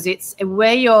know, because it's a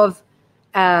way of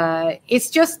it's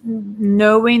just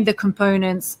knowing the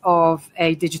components of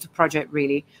a digital project,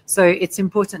 really. So it's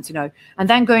important to know. And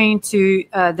then going to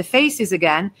the phases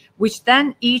again, which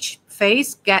then each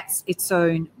phase gets its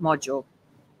own module.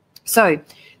 So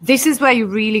this is where you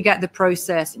really get the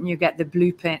process and you get the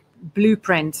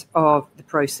blueprint of the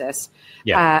process.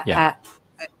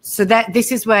 So that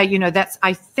this is where,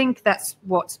 I think that's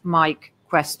what my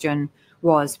question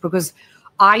was, because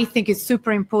I think it's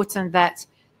super important that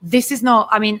this is not,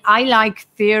 I like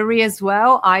theory as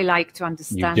well. I like to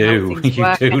understand how things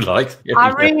work. You do like theory. I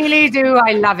really do.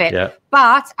 I love it. Yeah.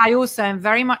 But I also am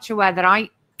very much aware that I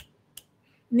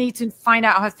need to find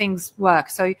out how things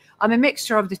work. So I'm a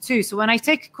mixture of the two. So when I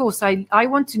take a course, I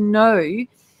want to know,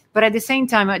 but at the same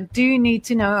time, I do need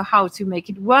to know how to make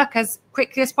it work as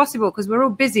quickly as possible, because we're all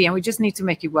busy and we just need to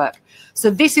make it work. So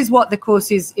this is what the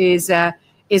course is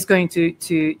going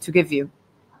to give you.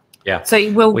 Yeah. So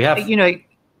it will,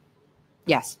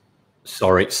 yes.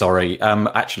 Sorry.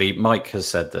 Actually, Mike has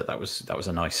said that was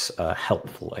a nice,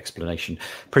 helpful explanation.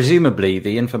 Presumably,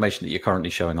 the information that you're currently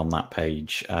showing on that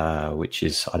page, which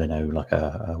is, I don't know, like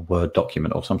a Word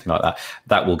document or something like that,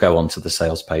 that will go onto the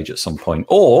sales page at some point.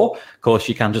 Or, of course,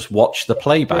 you can just watch the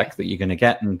playback that you're going to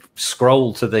get and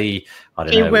scroll to the, I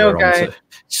don't know,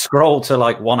 scroll to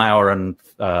like 1 hour and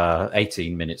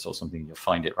 18 minutes or something. You'll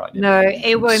find it right now. No,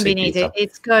 it won't be needed.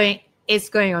 It's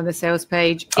going on the sales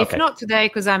page. Okay. If not today,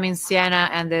 because I'm in Siena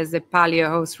and there's the Palio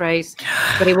horse race,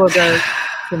 but it will go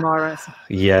tomorrow. So.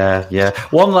 Yeah.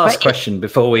 One last question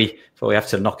before we have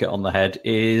to knock it on the head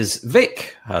is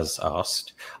Vic has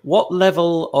asked, what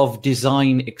level of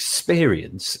design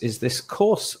experience is this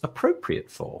course appropriate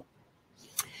for?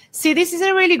 See, this is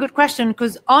a really good question,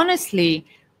 because honestly,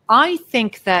 I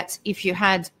think that if you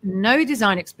had no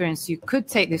design experience, you could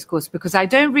take this course, because I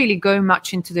don't really go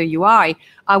much into the UI.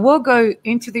 I will go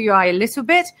into the UI a little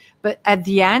bit, but at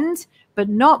the end, but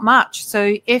not much.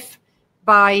 So if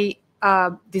by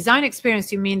design experience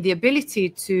you mean the ability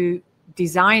to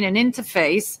design an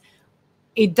interface,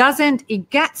 it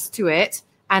gets to it.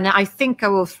 And I think I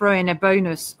will throw in a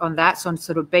bonus on that, so on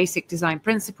sort of basic design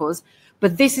principles.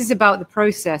 But this is about the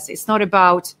process. It's not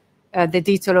about the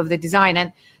detail of the design.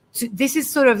 And this is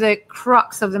sort of the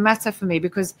crux of the matter for me,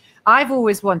 because I've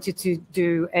always wanted to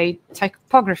do a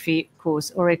typography course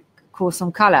or a course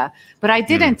on color, but I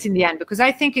didn't in the end, because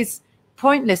I think it's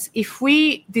pointless. If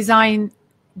we design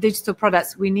digital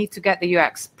products, we need to get the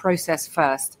UX process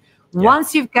first. Yeah.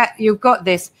 Once you've got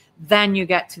this, then you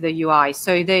get to the UI.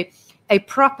 So a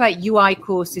proper UI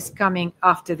course is coming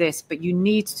after this, but you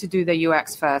need to do the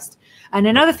UX first. And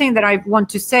another thing that I want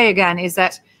to say again is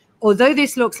that although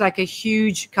this looks like a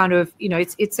huge kind of,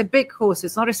 it's a big course,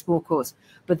 it's not a small course,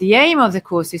 but the aim of the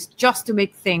course is just to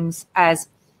make things as,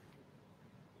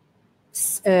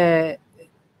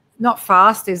 not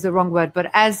fast is the wrong word, but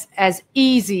as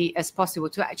easy as possible,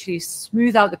 to actually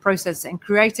smooth out the process and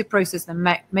create a process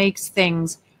that makes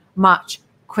things much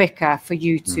quicker for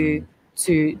you to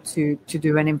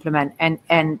do and implement.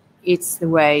 And it's the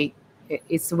way it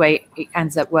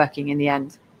ends up working in the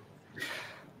end.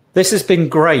 This has been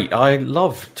great. I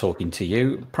love talking to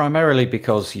you, primarily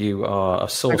because you are a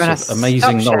source of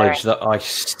amazing knowledge that I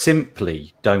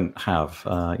simply don't have.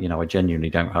 I genuinely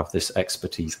don't have this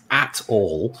expertise at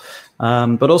all.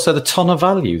 But also the ton of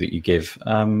value that you give.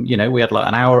 We had like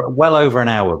an hour, well over an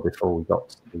hour before we got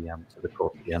to the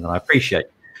course at the end. And I appreciate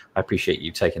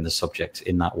you taking the subject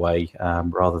in that way,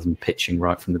 rather than pitching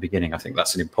right from the beginning. I think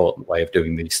that's an important way of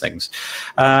doing these things.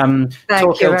 Thank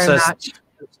you very much.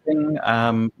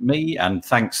 Me, and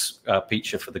thanks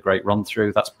Piccia for the great run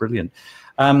through. That's brilliant.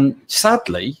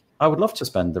 Sadly, I would love to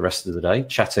spend the rest of the day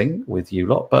chatting with you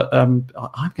lot, but I'm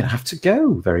going to have to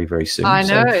go very, very soon. I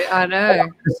know.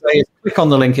 Click on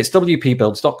the link. It's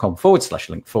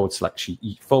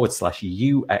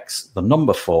wpbuilds.com/link/UX, the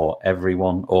number 4,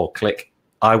 everyone, or click.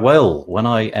 I will. When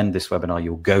I end this webinar,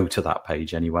 you'll go to that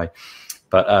page anyway.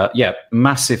 But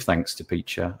massive thanks to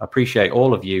Piccia. I appreciate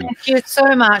all of you. Thank you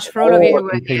so much for all of you who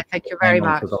were here. Thank you very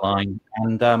much. The line.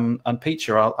 And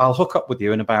Piccia, I'll hook up with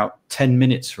you in about 10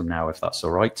 minutes from now, if that's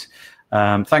all right.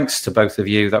 Thanks to both of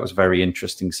you. That was very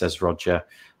interesting, says Roger.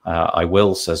 I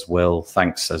will, says Will.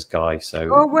 Thanks, says Guy.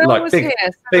 So, Will was here.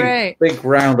 Big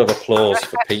round of applause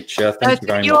for Piccia. Thank you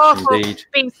very much indeed.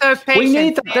 Being so patient. We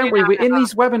need that, don't we? In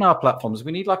these webinar platforms,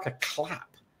 we need like a clap.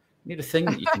 You need a thing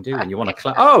that you can do when you want to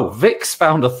clap. Oh, Vic's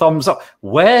found a thumbs up.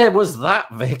 Where was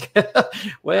that, Vic?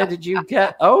 Where did you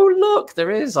get? Oh, look,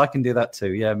 there is. I can do that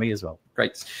too. Yeah, me as well.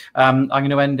 Great. I'm going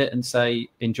to end it and say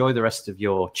enjoy the rest of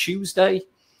your Tuesday,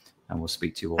 and we'll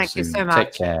speak to you all soon. Thank you so much.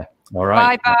 Take care. All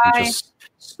right. Bye-bye. Just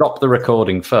stop the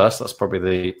recording first. That's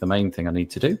probably the main thing I need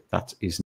to do. That is